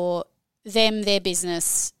for them, their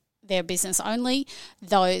business only,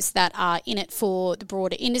 those that are in it for the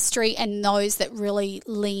broader industry, and those that really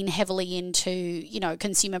lean heavily into,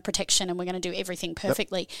 consumer protection and we're going to do everything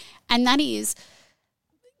perfectly. Yep. And that is,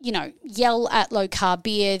 yell at low-carb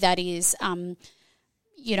beer, that is...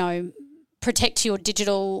 protect your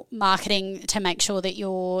digital marketing to make sure that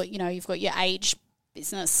you've got your age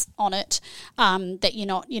business on it, that you're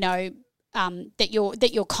not, that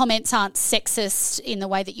your comments aren't sexist in the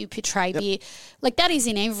way that you portray beer. Like, that is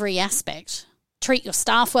in every aspect. Treat your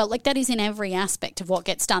staff well. Like, that is in every aspect of what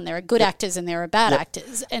gets done. There are good actors and there are bad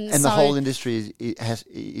actors. And so, the whole industry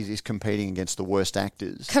is competing against the worst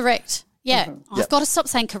actors. Correct. Yeah, mm-hmm. I've got to stop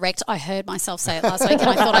saying correct. I heard myself say it last week, and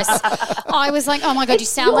I thought I was like, oh my god, you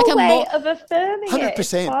sound like a way of affirming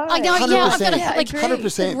 100%. I know, 100%. Yeah, I've got to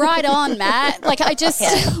 100%. Right on, Matt. Like, I just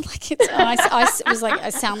I was like,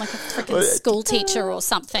 I sound like a freaking school teacher or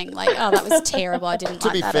something. Like, oh, that was terrible. I didn't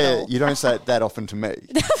like that. To be fair, at all. You don't say it that often to me.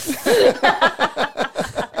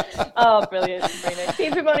 Oh, brilliant, Sabrina.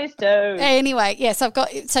 Keep him on his toes. Anyway, yes,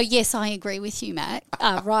 yes, I agree with you, Matt.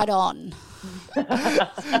 Right on. Okay.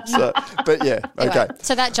 So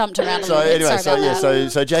that jumped around a little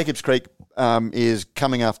bit. So Jacobs Creek is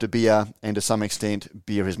coming after beer, and to some extent,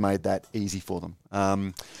 beer has made that easy for them.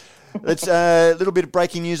 Let's a little bit of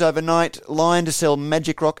breaking news overnight. Lion to sell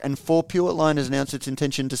Magic Rock and 4Pure. Lion has announced its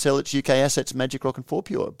intention to sell its UK assets, Magic Rock and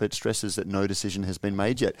 4Pure, but stresses that no decision has been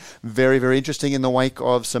made yet. Very, very interesting in the wake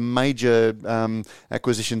of some major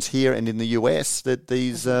acquisitions here and in the US that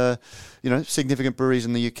these, significant breweries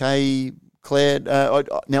in the UK, Claire.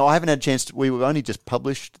 Now, I haven't had a chance to, we've only just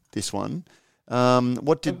published this one.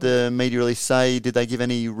 What did the media release say? Did they give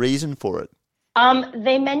any reason for it?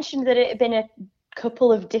 They mentioned that it had been a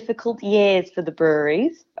couple of difficult years for the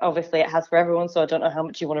breweries. Obviously, it has for everyone, so I don't know how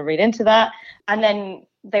much you want to read into that. And then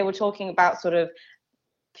they were talking about sort of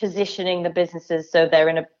positioning the businesses so they're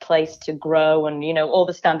in a place to grow and, all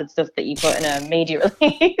the standard stuff that you put in a media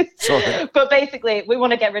release. Sorry. But basically, we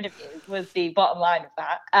want to get rid of you was the bottom line of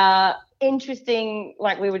that. Interesting,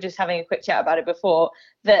 like we were just having a quick chat about it before,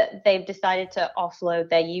 that they've decided to offload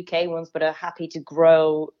their UK ones but are happy to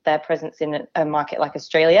grow their presence in a market like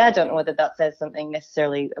Australia. I don't know whether that says something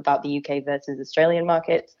necessarily about the UK versus Australian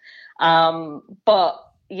markets. But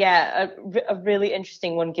yeah, a really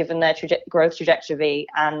interesting one given their growth trajectory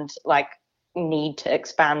and need to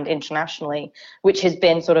expand internationally, which has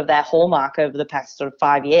been sort of their hallmark over the past sort of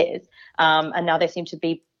 5 years. And now they seem to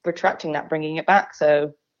be retracting that, bringing it back.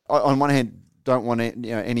 So on one hand, don't want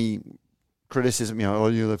any criticism,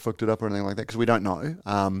 they fucked it up or anything like that, because we don't know.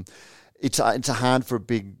 It's hard for a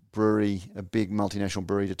big brewery, a big multinational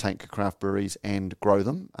brewery, to take craft breweries and grow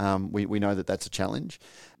them. We know that that's a challenge.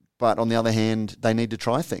 But on the other hand, they need to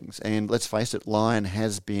try things. And let's face it, Lion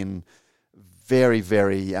has been very,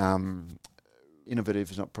 very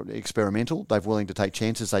innovative, is not experimental. They're willing to take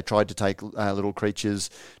chances. They tried to take Little Creatures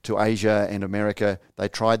to Asia and America. They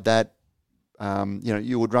tried that.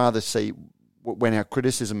 You would rather see, when our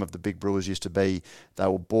criticism of the big brewers used to be they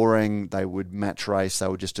were boring, they would match race, they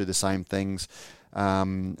would just do the same things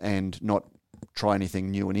and not try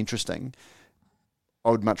anything new and interesting. I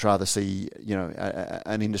would much rather see,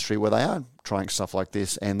 an industry where they are trying stuff like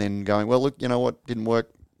this and then going, well, look, you know what, didn't work,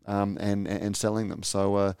 and selling them.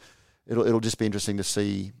 So it'll just be interesting to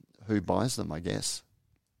see who buys them, I guess.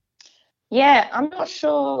 Yeah, I'm not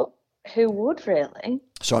sure who would really.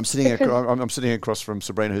 So I'm sitting across from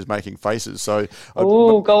Sabrina, who's making faces. So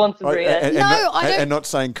go on, Sabrina. And not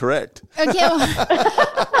saying correct. Okay.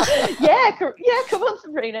 yeah, come on,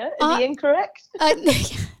 Sabrina. Is he incorrect? I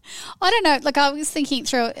don't know. I was thinking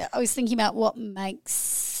about what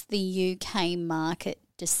makes the UK market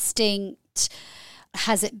distinct.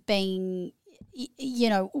 Has it been,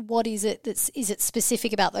 what is it is it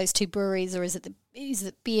specific about those two breweries, or is it the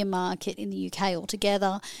beer market in the UK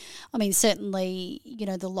altogether? I mean, certainly,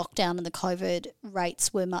 the lockdown and the COVID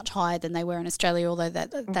rates were much higher than they were in Australia, although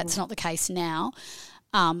that's not the case now.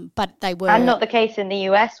 But they were, and not the case in the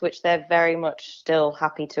US, which they're very much still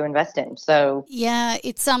happy to invest in. So yeah,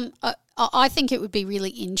 it's I think it would be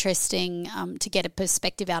really interesting to get a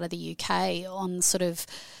perspective out of the UK on sort of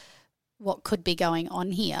what could be going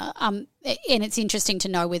on here. And it's interesting to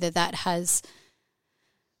know whether that has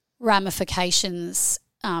ramifications,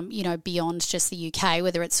 beyond just the UK,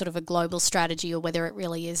 whether it's sort of a global strategy or whether it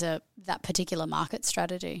really is that particular market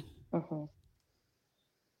strategy. Mm-hmm.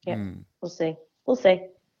 Yeah, We'll see.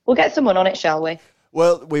 We'll get someone on it, shall we?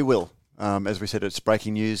 Well, we will. As we said, it's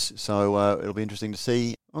breaking news, so it'll be interesting to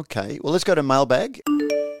see. Okay, well, let's go to Mailbag.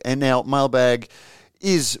 And now Mailbag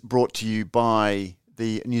is brought to you by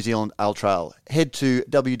the New Zealand Ale Trail. Head to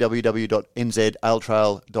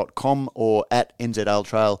www.nzaletrail.com or at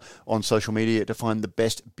nzaletrail on social media to find the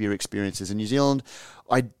best beer experiences in New Zealand.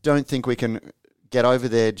 I don't think we can get over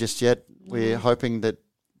there just yet. We're hoping that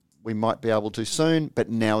we might be able to soon, but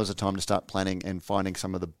now is the time to start planning and finding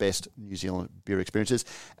some of the best New Zealand beer experiences.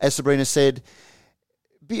 As Sabrina said,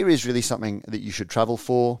 beer is really something that you should travel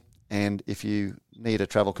for, and if you need a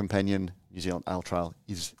travel companion, New Zealand Ale Trail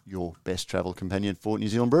is your best travel companion for New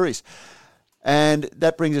Zealand breweries. And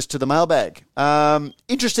that brings us to the mailbag.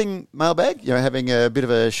 Interesting mailbag, having a bit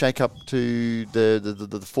of a shake-up to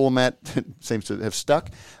the format that seems to have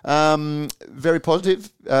stuck. Very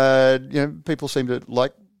positive. People seem to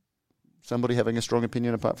like somebody having a strong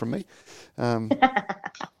opinion apart from me, which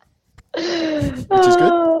is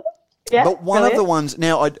good. Yeah, but one of the ones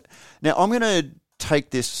now I'm going to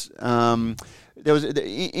take this. There was an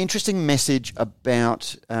interesting message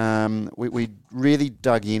about. We really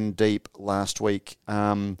dug in deep last week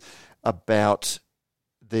about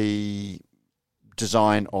the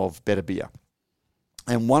design of better beer,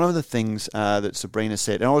 and one of the things that Sabrina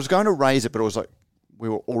said, and I was going to raise it, but it was like we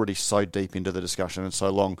were already so deep into the discussion and so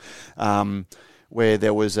long, where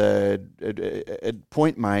there was a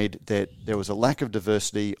point made that there was a lack of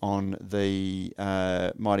diversity on the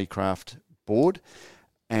Mighty Craft board,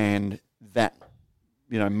 and that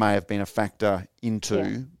may have been a factor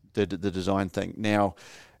into the design thing. Now,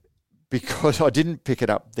 because I didn't pick it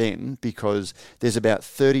up then, because there's about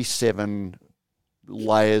 37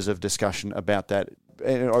 layers of discussion about that.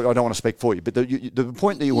 And I don't want to speak for you, but the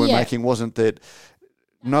point that you were making wasn't that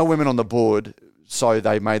no women on the board, so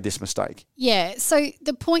they made this mistake. Yeah, so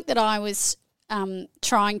the point that I was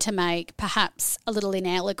trying to make, perhaps a little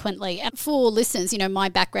ineloquently, and for listeners, my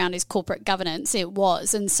background is corporate governance, it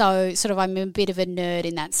was, and so sort of I'm a bit of a nerd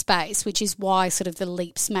in that space, which is why sort of the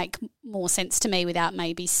leaps make more sense to me without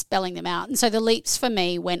maybe spelling them out. And so the leaps for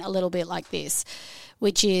me went a little bit like this,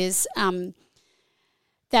 which is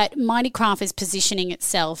that Mighty Craft is positioning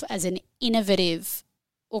itself as an innovative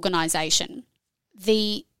organisation.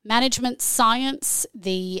 The management science,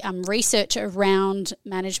 the research around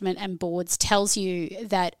management and boards tells you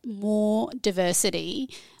that more diversity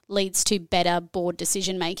leads to better board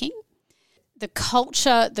decision making. The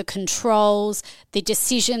culture, the controls, the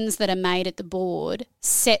decisions that are made at the board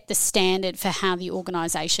set the standard for how the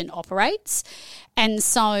organisation operates. And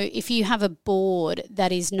so if you have a board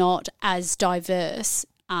that is not as diverse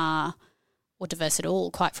or diverse at all,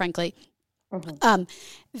 quite frankly,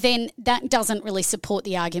 then that doesn't really support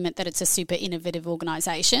the argument that it's a super innovative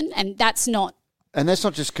organisation, and that's not. And that's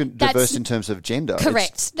not just diverse in terms of gender.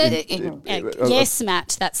 Correct. Yes,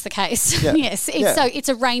 Matt, that's the case. Yeah. Yes. So it's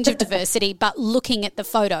a range of diversity, but looking at the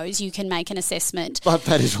photos, you can make an assessment. But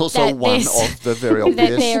that is also one of the very obvious.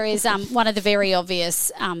 That there is one of the very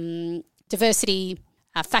obvious diversity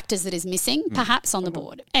factors that is missing, perhaps, on the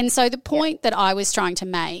board. And so the point that I was trying to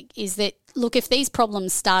make is that, look, if these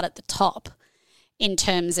problems start at the top, in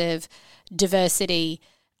terms of diversity,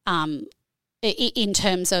 in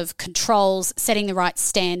terms of controls, setting the right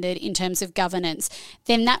standard, in terms of governance,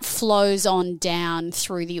 then that flows on down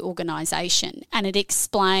through the organisation. And it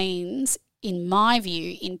explains, in my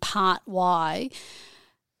view, in part why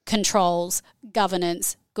controls,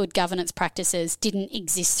 governance, good governance practices didn't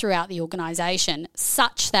exist throughout the organisation,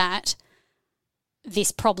 such that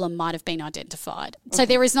this problem might have been identified. So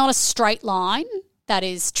there is not a straight line. That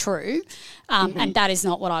is true, and that is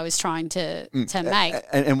not what I was trying to make.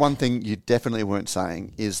 And one thing you definitely weren't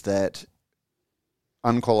saying is that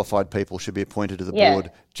unqualified people should be appointed to the board.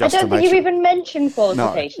 I don't think you even mentioned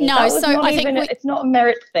qualifications. No, so I think it's not a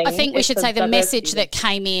merit thing. I think we should say the message that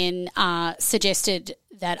came in suggested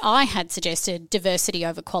that I had suggested diversity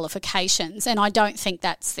over qualifications, and I don't think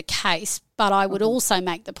that's the case. But I would also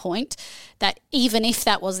make the point that even if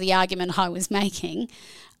that was the argument I was making,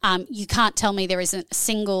 you can't tell me there isn't a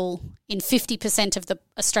single, in 50% of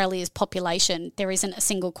Australia's population, there isn't a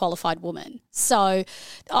single qualified woman. So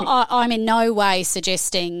I'm in no way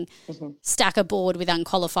suggesting stack a board with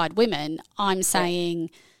unqualified women. I'm saying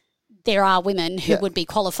there are women who would be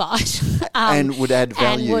qualified. And would add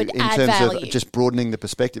value in terms of just broadening the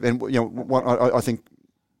perspective. And I think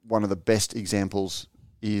one of the best examples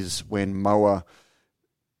is when MOA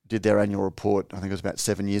did their annual report, I think it was about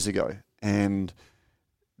 7 years ago, and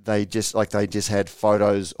they just had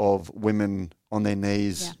photos of women on their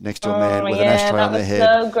knees next to a man with an ashtray on their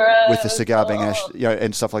head, with a cigar being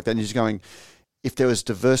and stuff like that. And you're just going, if there was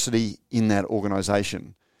diversity in that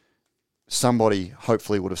organisation, somebody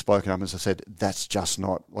hopefully would have spoken up and said, "That's just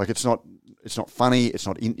not it's not funny. It's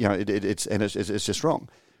not it's just wrong."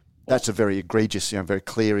 That's a very egregious, very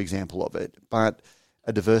clear example of it. But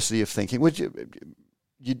a diversity of thinking, which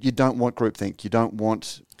you don't want groupthink. You don't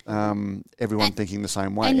want everyone thinking the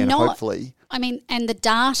same way, and hopefully, and the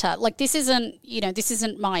data, this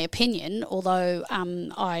isn't my opinion, although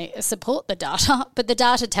I support the data, but the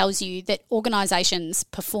data tells you that organisations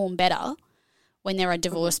perform better when there are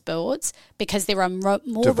divorce boards because there are more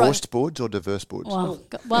divorced boards or diverse boards.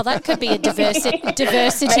 Well, that could be a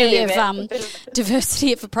diversity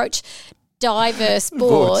of approach, diverse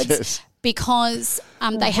boards. Yes. Because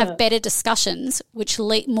they have better discussions, which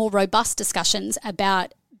lead more robust discussions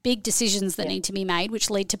about big decisions that need to be made, which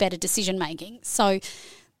lead to better decision making. So,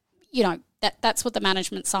 that's what the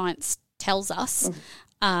management science tells us,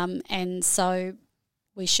 and so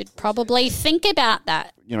we should probably think about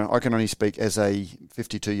that. I can only speak as a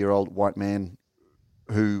 52-year-old white man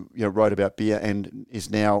who wrote about beer and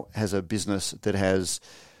has a business that has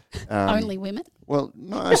only women. Well,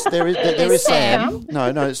 no, there is Sam.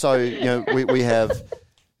 No. So we have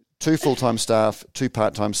 2 full-time staff, 2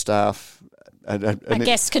 part-time staff, a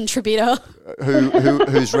guest contributor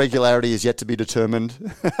whose regularity is yet to be determined.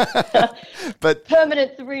 But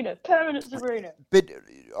permanent Sabrina. But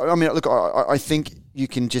look, I think you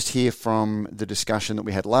can just hear from the discussion that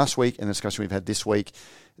we had last week and the discussion we've had this week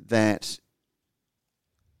that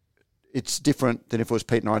it's different than if it was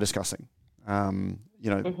Pete and I discussing.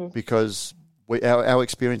 Because our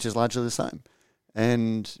experience is largely the same.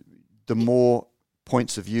 And the more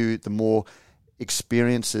points of view, the more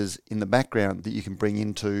experiences in the background that you can bring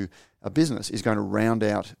into a business is going to round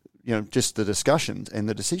out, just the discussions and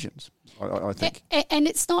the decisions, I think. And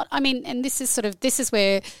it's not, and this is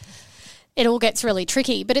where it all gets really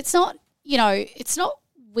tricky, but it's not, it's not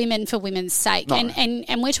women for women's sake. No.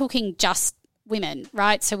 And we're talking just women,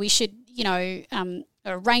 right? So we should,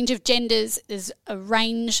 a range of genders, there's a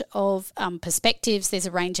range of perspectives, there's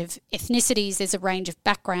a range of ethnicities, there's a range of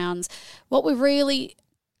backgrounds. What we're really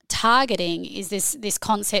targeting is this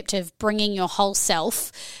concept of bringing your whole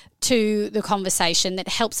self to the conversation that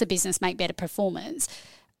helps a business make better performance.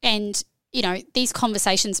 And, these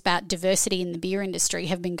conversations about diversity in the beer industry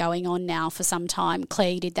have been going on now for some time.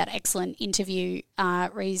 Claire did that excellent interview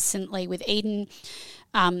recently with Eden.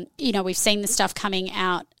 We've seen the stuff coming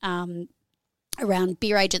out around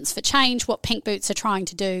Beer Agents for Change, what Pink Boots are trying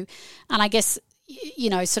to do. And I guess,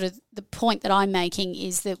 sort of the point that I'm making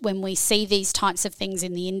is that when we see these types of things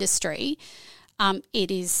in the industry,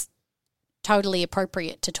 it is totally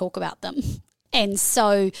appropriate to talk about them. And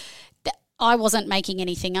so I wasn't making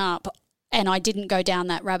anything up, and I didn't go down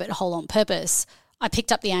that rabbit hole on purpose. I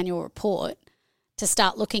picked up the annual report to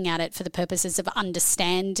start looking at it for the purposes of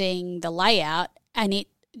understanding the layout, and it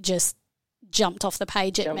just jumped off the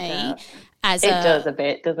page at me. It does a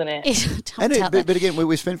bit, doesn't it? But again,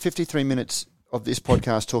 we spent 53 minutes of this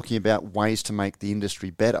podcast talking about ways to make the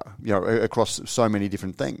industry better, across so many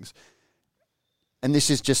different things. And this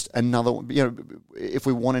is just another, if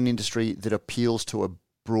we want an industry that appeals to a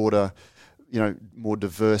broader, more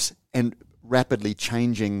diverse and rapidly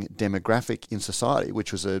changing demographic in society,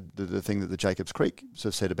 which was the thing that the Jacobs Creek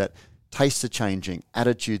sort of said about tastes are changing,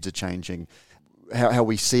 attitudes are changing, how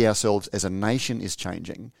we see ourselves as a nation is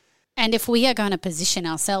changing. And if we are going to position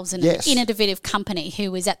ourselves in an innovative company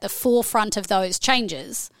who is at the forefront of those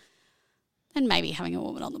changes, then maybe having a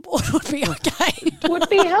woman on the board would be okay. Would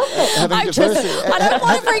be helpful. I don't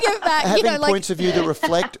want to bring it back. Having points of view that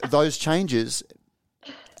reflect those changes.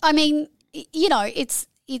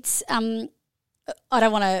 It's I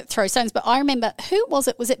don't want to throw stones, but I remember, who was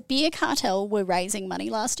it? Was it Beer Cartel were raising money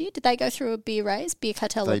last year? Did they go through a beer raise? Beer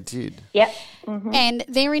Cartel? They did. Yep. Mm-hmm. And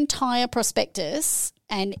their entire prospectus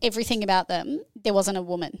and everything about them, there wasn't a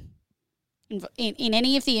woman in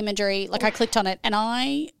any of the imagery. Like, I clicked on it and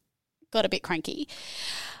I got a bit cranky.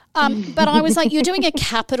 But I was like, you're doing a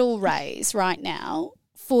capital raise right now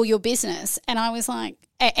for your business. And I was like,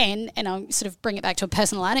 and I'll sort of bring it back to a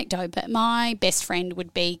personal anecdote, but my best friend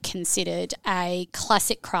would be considered a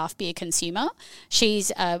classic craft beer consumer.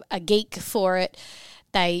 She's a geek for it.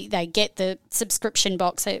 They get the subscription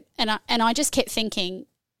box. And I just kept thinking,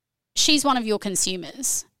 she's one of your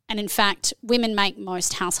consumers. And in fact, women make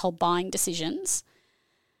most household buying decisions.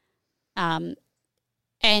 And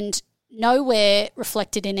nowhere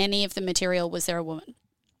reflected in any of the material was there a woman.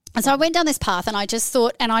 And so I went down this path and I just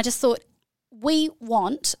thought, we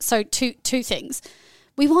want, so two things.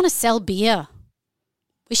 We want to sell beer.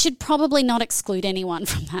 We should probably not exclude anyone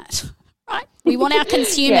from that, right? We want our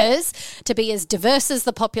consumers to be as diverse as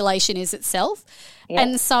the population is itself. Yeah.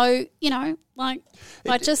 And so, It's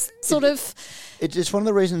one of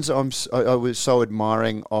the reasons I was so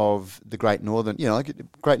admiring of the Great Northern.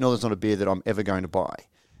 Great Northern's not a beer that I'm ever going to buy,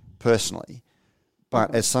 personally.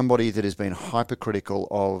 But as somebody that has been hypercritical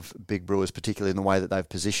of big brewers, particularly in the way that they've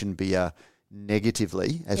positioned beer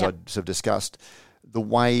negatively, as I sort of discussed, the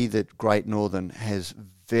way that Great Northern has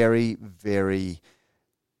very, very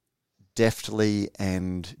deftly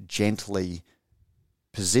and gently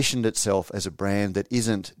positioned itself as a brand that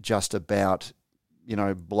isn't just about,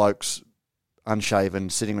 blokes unshaven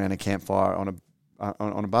sitting around a campfire on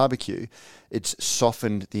a barbecue. It's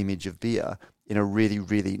softened the image of beer in a really,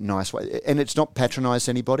 really nice way. And it's not patronised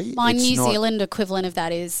anybody. My New Zealand equivalent of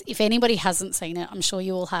that is, if anybody hasn't seen it, I'm sure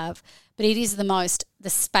you all have, but it is the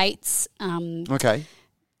Speight's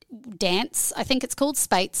dance, I think it's called,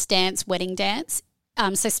 Speight's dance, wedding dance.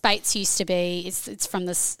 So Speight's used to be, it's from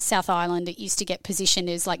the South Island, it used to get positioned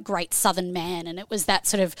as like Great Southern Man, and it was that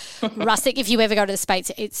sort of rustic. If you ever go to the Speight's,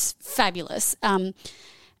 it's fabulous. And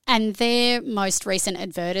their most recent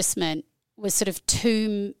advertisement was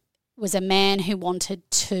was a man who wanted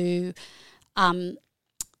to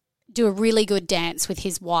do a really good dance with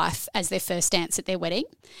his wife as their first dance at their wedding.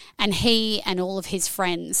 And he and all of his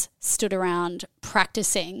friends stood around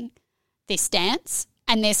practicing this dance.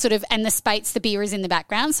 And they're and the Speight's, the beer is in the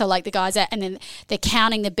background. So like the guys are, and then they're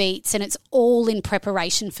counting the beats, and it's all in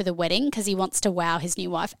preparation for the wedding because he wants to wow his new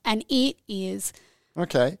wife. And it is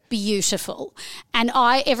beautiful. And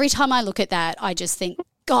every time I look at that, I just think,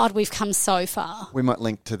 God, we've come so far. We might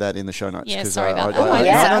link to that in the show notes. Yeah, sorry about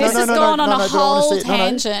that. This has gone on a whole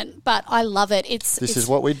tangent, but I love it. This is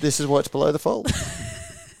what's below the fold.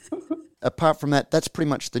 Apart from that, that's pretty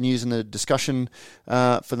much the news and the discussion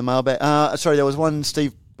for the mailbag. There was one,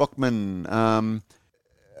 Steve Bockman.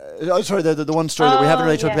 The one story that we haven't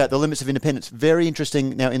really talked about, the limits of independence. Very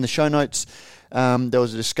interesting. Now, in the show notes, there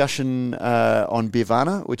was a discussion on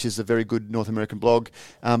Beervana, which is a very good North American blog,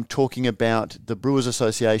 talking about the Brewers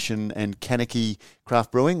Association and Kanaki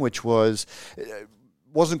Craft Brewing, which wasn't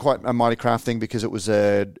quite a Mighty Craft thing because it was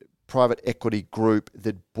a private equity group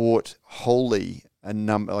that bought wholly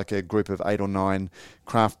a group of 8 or 9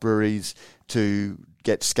 craft breweries to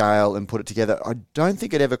get scale and put it together. I don't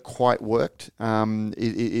think it ever quite worked,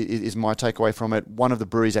 is my takeaway from it. One of the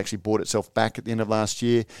breweries actually bought itself back at the end of last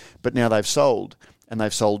year, but now they've sold, and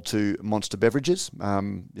they've sold to Monster Beverages,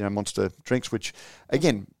 Monster Drinks, which,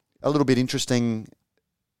 again, a little bit interesting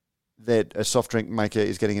that a soft drink maker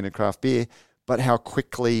is getting into craft beer, but how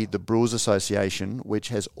quickly the Brewers Association, which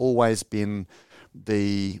has always been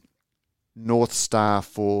the North Star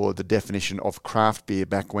for the definition of craft beer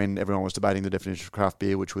back when everyone was debating the definition of craft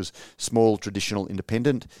beer, which was small, traditional,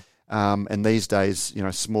 independent. And these days,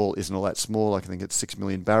 small isn't all that small. I think it's 6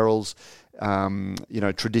 million barrels.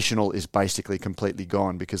 Traditional is basically completely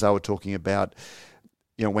gone because they were talking about,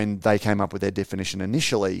 when they came up with their definition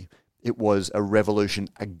initially, it was a revolution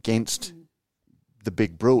against the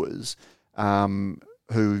big brewers,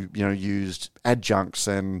 who used adjuncts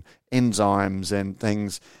and enzymes and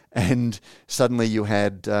things, and suddenly you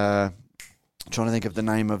had trying to think of the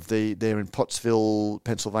name of they're in Pottsville,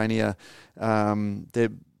 Pennsylvania. They're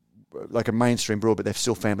like a mainstream brewer, but they're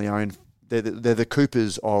still family owned. They're the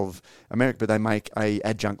Coopers of America, but they make a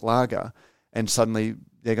adjunct lager, and suddenly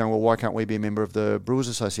they're going, well, why can't we be a member of the Brewers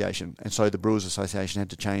Association? And so the Brewers Association had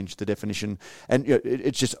to change the definition, and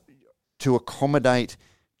it's just to accommodate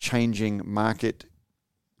changing market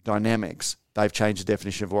dynamics. They've changed the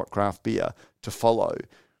definition of what craft beer to follow,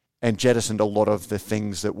 and jettisoned a lot of the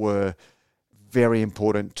things that were very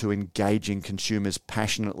important to engaging consumers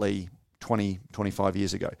passionately 20, 25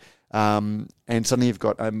 years ago. And suddenly you've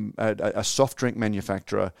got a soft drink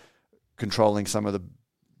manufacturer controlling some of the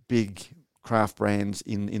big craft brands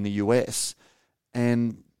in the US.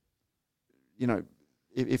 And,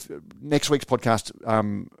 if next week's podcast,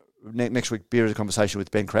 next week, Beer is a Conversation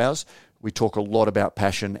with Ben Krause, we talk a lot about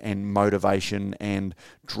passion and motivation and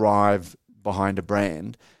drive behind a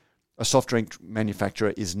brand. A soft drink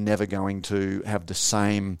manufacturer is never going to have the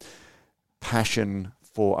same passion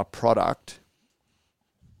for a product,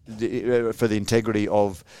 for the integrity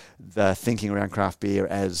of the thinking around craft beer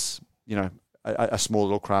as, a small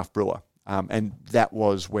little craft brewer. And that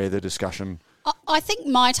was where the discussion... I think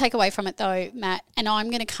my takeaway from it, though, Matt, and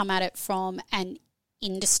I'm going to come at it from an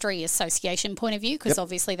industry association point of view, because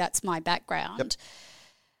obviously that's my background. Yep.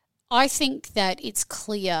 I think that it's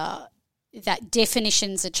clear that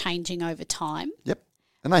definitions are changing over time. Yep.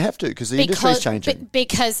 And they have to, because the industry is changing.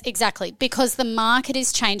 Because the market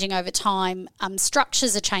is changing over time,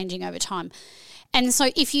 structures are changing over time. And so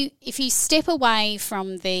if you step away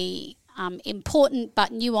from the important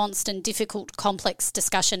but nuanced and difficult, complex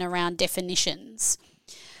discussion around definitions,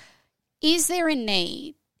 is there a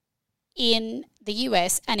need in the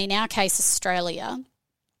US, and in our case Australia,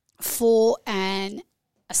 for an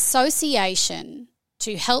association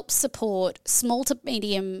to help support small to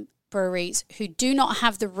medium breweries who do not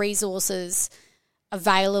have the resources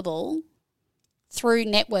available through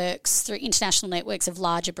international networks of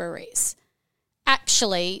larger breweries?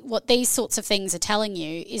 Actually, what these sorts of things are telling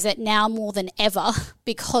you is that now more than ever,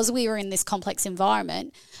 because we are in this complex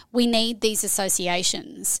environment, we need these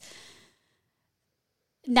associations.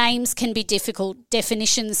 Names can be difficult,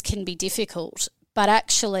 definitions can be difficult, but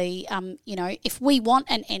actually, if we want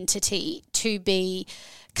an entity to be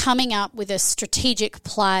coming up with a strategic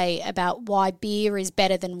play about why beer is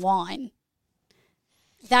better than wine,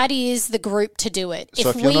 that is the group to do it.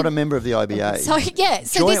 So if you're not a member of the IBA,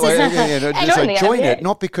 join it,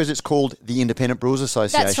 not because it's called the Independent Brewers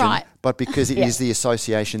Association, that's right, but because it is the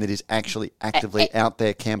association that is actually actively out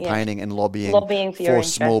there campaigning and lobbying for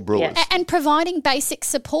small brewers. And providing basic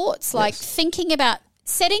supports, like thinking about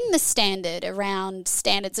setting the standard around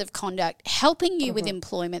standards of conduct, helping you with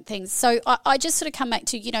employment things. So I just sort of come back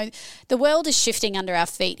to, the world is shifting under our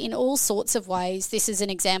feet in all sorts of ways. This is an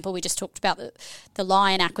example. We just talked about the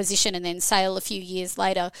Lion acquisition and then sale a few years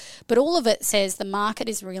later. But all of it says the market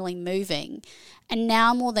is really moving. And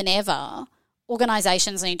now more than ever,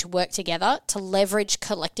 organisations need to work together to leverage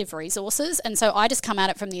collective resources. And so I just come at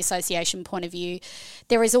it from the association point of view.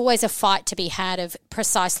 There is always a fight to be had of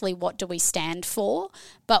precisely what do we stand for,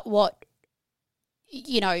 but what,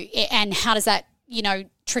 and how does that,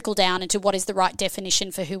 trickle down into what is the right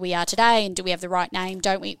definition for who we are today, and do we have the right name,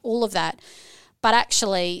 don't we, all of that. But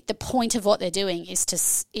actually the point of what they're doing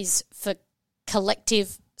is for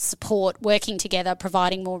collective support, working together,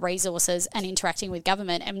 providing more resources and interacting with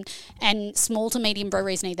government. And small to medium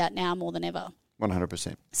breweries need that now more than ever.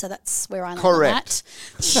 100%. So that's where I'm Correct.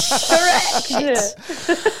 at. Correct.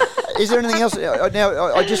 Is there anything else?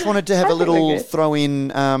 Now, I just wanted to have a little throw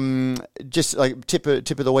in, just like tip of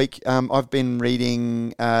the week. I've been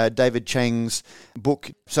reading David Chang's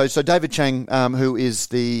book. So David Chang, who is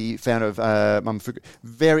the founder of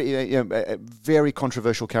very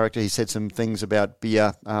controversial character. He said some things about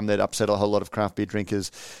beer that upset a whole lot of craft beer drinkers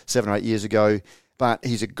 7 or 8 years ago. But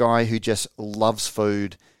he's a guy who just loves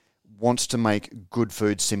food, wants to make good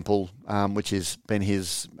food simple, which has been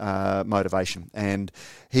his motivation. And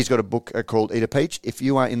he's got a book called Eat a Peach. If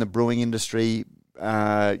you are in the brewing industry,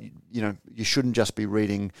 you shouldn't just be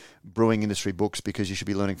reading brewing industry books, because you should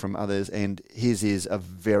be learning from others. And his is a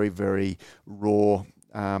very, very raw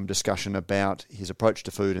discussion about his approach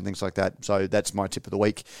to food and things like that. So that's my tip of the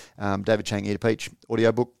week. David Chang, Eat a Peach,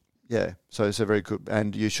 audiobook. Yeah, so it's a very good,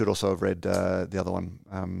 and you should also have read the other one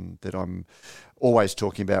that I'm always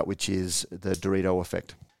talking about, which is The Dorito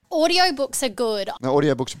Effect. Audiobooks are good. No,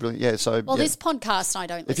 audiobooks are brilliant. Yeah, so this podcast I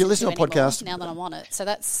don't. If you listen to a podcast now that I'm on it, so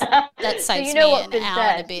that saves me an hour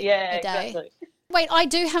and a bit a day. Exactly. Wait, I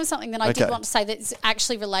do have something that I did want to say that's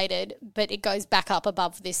actually related, but it goes back up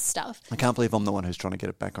above this stuff. I can't believe I'm the one who's trying to get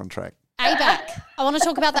it back on track. ABAC. I want to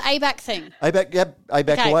talk about the ABAC thing. ABAC, yep.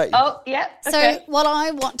 ABAC away. Oh, yeah. Okay. So what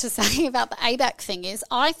I want to say about the ABAC thing is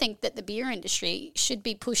I think that the beer industry should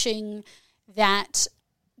be pushing that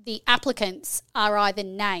the applicants are either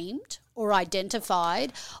named or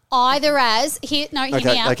identified either as,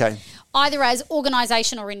 either as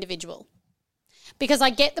organisation or individual. Because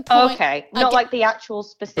I get the point. Okay, not like the actual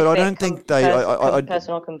specific. But I don't think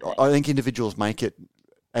personal complaint. I think individuals make it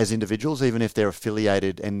as individuals, even if they're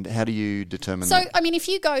affiliated. And how do you determine that? So, I mean, if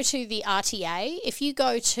you go to the RTA, if you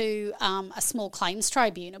go to a small claims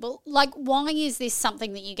tribunal, like, why is this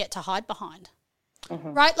something that you get to hide behind?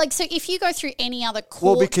 Mm-hmm. Right? Like, so if you go through any other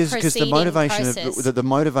court because the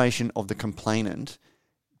motivation of the complainant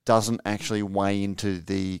doesn't actually weigh into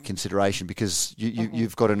the consideration, because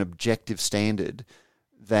you've got an objective standard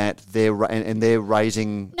that they're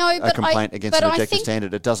raising a complaint against an objective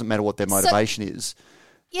standard. It doesn't matter what their motivation is.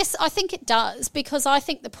 Yes, I think it does, because I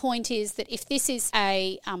think the point is that if this is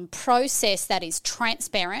a process that is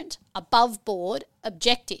transparent, above board,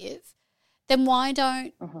 objective, then why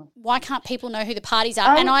can't people know who the parties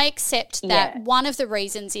are? And I accept that one of the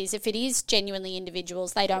reasons is if it is genuinely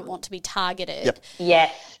individuals, they don't want to be targeted. Yep.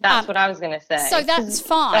 Yes, that's what I was going to say. So that's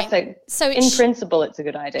fine. In principle, it's a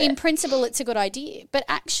good idea. In principle, it's a good idea. But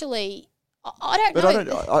actually, I don't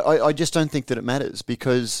know. I just don't think that it matters,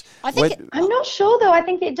 because I'm not sure, though. I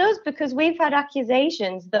think it does, because we've had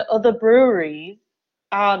accusations that other breweries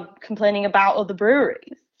are complaining about other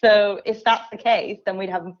breweries. So if that's the case, then we'd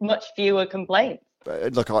have much fewer complaints.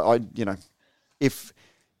 Look, if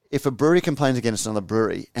a brewery complains against another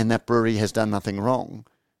brewery and that brewery has done nothing wrong,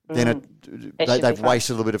 then they've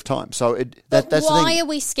wasted a little bit of time. So that's why are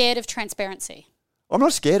we scared of transparency? I'm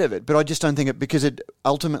not scared of it, but I just don't think it, because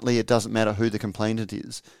ultimately it doesn't matter who the complainant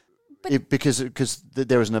is, because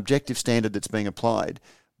there is an objective standard that's being applied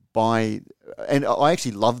by, and I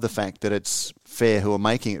actually love the fact that it's fair who are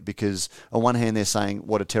making it, because on one hand they're saying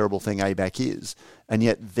what a terrible thing ABAC is, and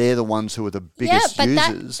yet they're the ones who are the biggest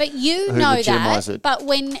users. But you know that. But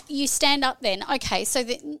when you stand up, then okay, so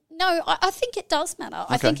I think it does matter.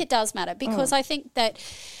 Okay. I think it does matter, because I think that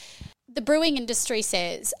the brewing industry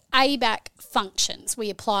says ABAC functions. We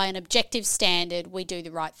apply an objective standard. We do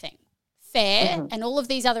the right thing. Fair, and all of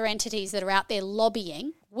these other entities that are out there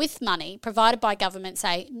lobbying with money provided by government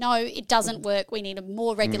say, no, it doesn't work, we need a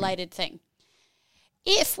more regulated thing.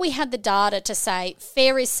 If we had the data to say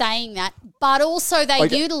Fair is saying that, but also they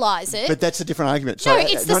utilise it. But that's a different argument. No,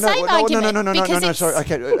 it's the same argument. No, sorry.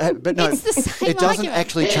 Okay, but no, it's the same it doesn't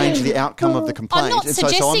actually change the outcome of the complaint. I'm not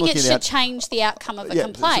suggesting it should change the outcome of a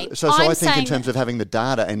complaint. So I think in terms of having the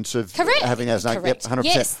data and sort of having that as an argument, 100%.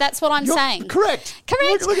 Yes, that's what I'm saying. Correct.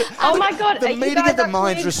 Look, oh my God. The meeting of the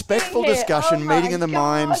minds, respectful discussion, meeting of the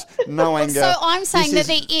minds, no anger. So I'm saying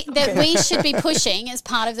that we should be pushing, as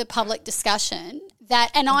part of the public discussion, that,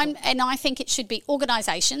 and I think it should be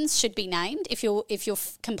organisations should be named if you're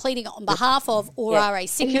completing it on behalf of or are a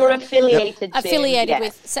single. If you're affiliated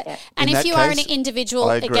with, and if you are an individual,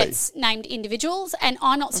 it gets named individuals. And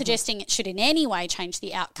I'm not suggesting it should in any way change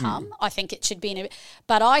the outcome. I think it should be,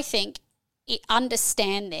 but I think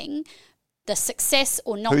understanding the success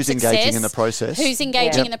or not who's success. Engaging in the process. Who's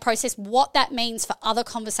engaging in the process, what that means for other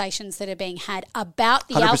conversations that are being had about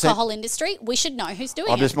the 100%. Alcohol industry. We should know who's doing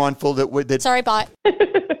it. I'm just mindful that... Sorry, bye.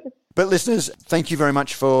 But listeners, thank you very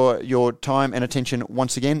much for your time and attention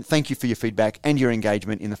once again. Thank you for your feedback and your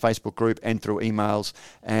engagement in the Facebook group and through emails.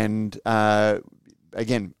 And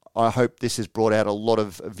again, I hope this has brought out a lot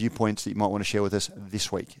of viewpoints that you might want to share with us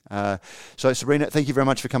this week. So, Sabrina, thank you very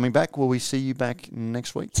much for coming back. Will we see you back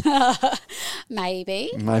next week?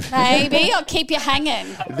 Maybe. I'll keep you hanging.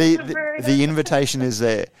 The invitation is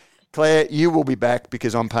there. Claire, you will be back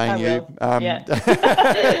because I'm paying you.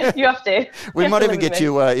 You have to. We might even get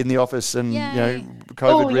you in the office and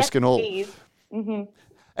COVID risk and all. Mm-hmm.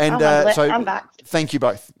 And I'm back. Thank you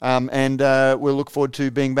both. And we'll look forward to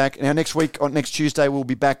being back. Now, next week, on next Tuesday, we'll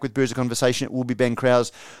be back with Boozer Conversation. It will be Ben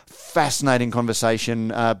Krause. Fascinating conversation.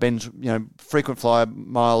 Ben's, frequent flyer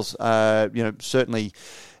miles, certainly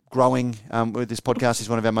growing with this podcast. He's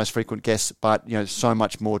one of our most frequent guests, but so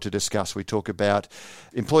much more to discuss. We talk about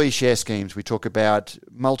employee share schemes. We talk about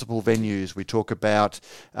multiple venues. We talk about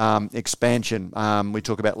expansion. We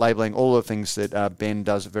talk about labelling, all the things that Ben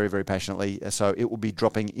does very, very passionately. So it will be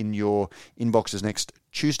dropping in your inboxes next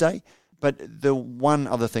Tuesday. But the one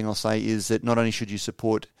other thing I'll say is that not only should you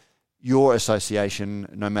support your association,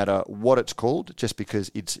 no matter what it's called, just because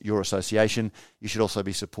it's your association, you should also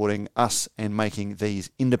be supporting us and making these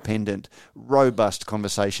independent, robust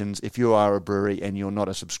conversations. If you are a brewery and you're not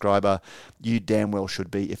a subscriber, you damn well should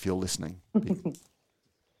be if you're listening.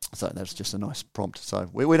 So that's just a nice prompt. So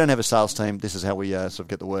we don't have a sales team. This is how we sort of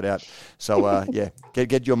get the word out. So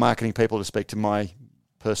get your marketing people to speak to my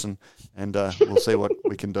person, and we'll see what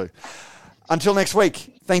we can do. Until next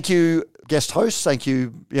week, thank you, guest hosts. Thank you,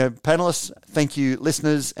 panelists. Thank you,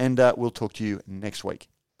 listeners. And we'll talk to you next week.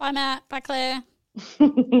 Bye, Matt. Bye, Claire.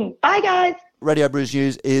 Bye, guys. Radio Brews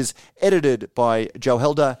News is edited by Joe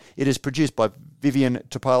Helder. It is produced by Vivian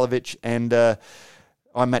Topilovich. And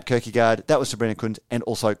I'm Matt Kierkegaard. That was Sabrina Kunz and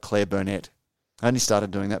also Claire Burnett. I only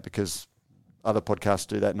started doing that because other podcasts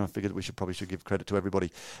do that, and I figured we probably should give credit to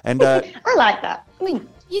everybody. And I like that. You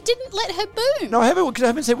didn't let her boom. No, I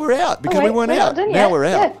haven't said we're out because we weren't out. Now we're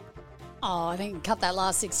out. Yeah. Oh, I think cut that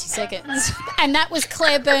last 60 seconds. And that was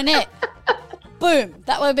Claire Burnett. Boom.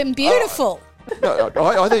 That would have been beautiful. No,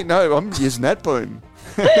 I think, no, I'm using that boom.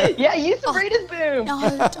 Yeah, use Sabrina's boom. No,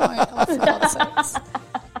 don't. Oh, for God's sakes.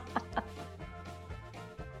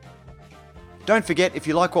 Don't forget, if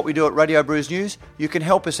you like what we do at Radio Brews News, you can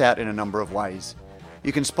help us out in a number of ways.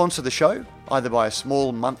 You can sponsor the show, either by a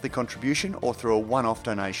small monthly contribution or through a one-off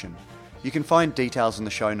donation. You can find details in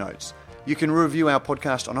the show notes. You can review our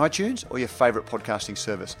podcast on iTunes or your favourite podcasting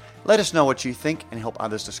service. Let us know what you think and help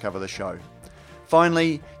others discover the show.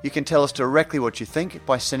 Finally, you can tell us directly what you think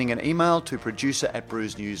by sending an email to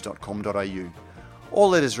producer@brewsnews.com.au. All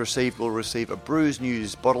letters received will receive a Brews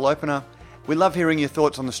News bottle opener. We love hearing your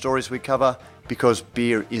thoughts on the stories we cover because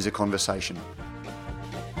beer is a conversation.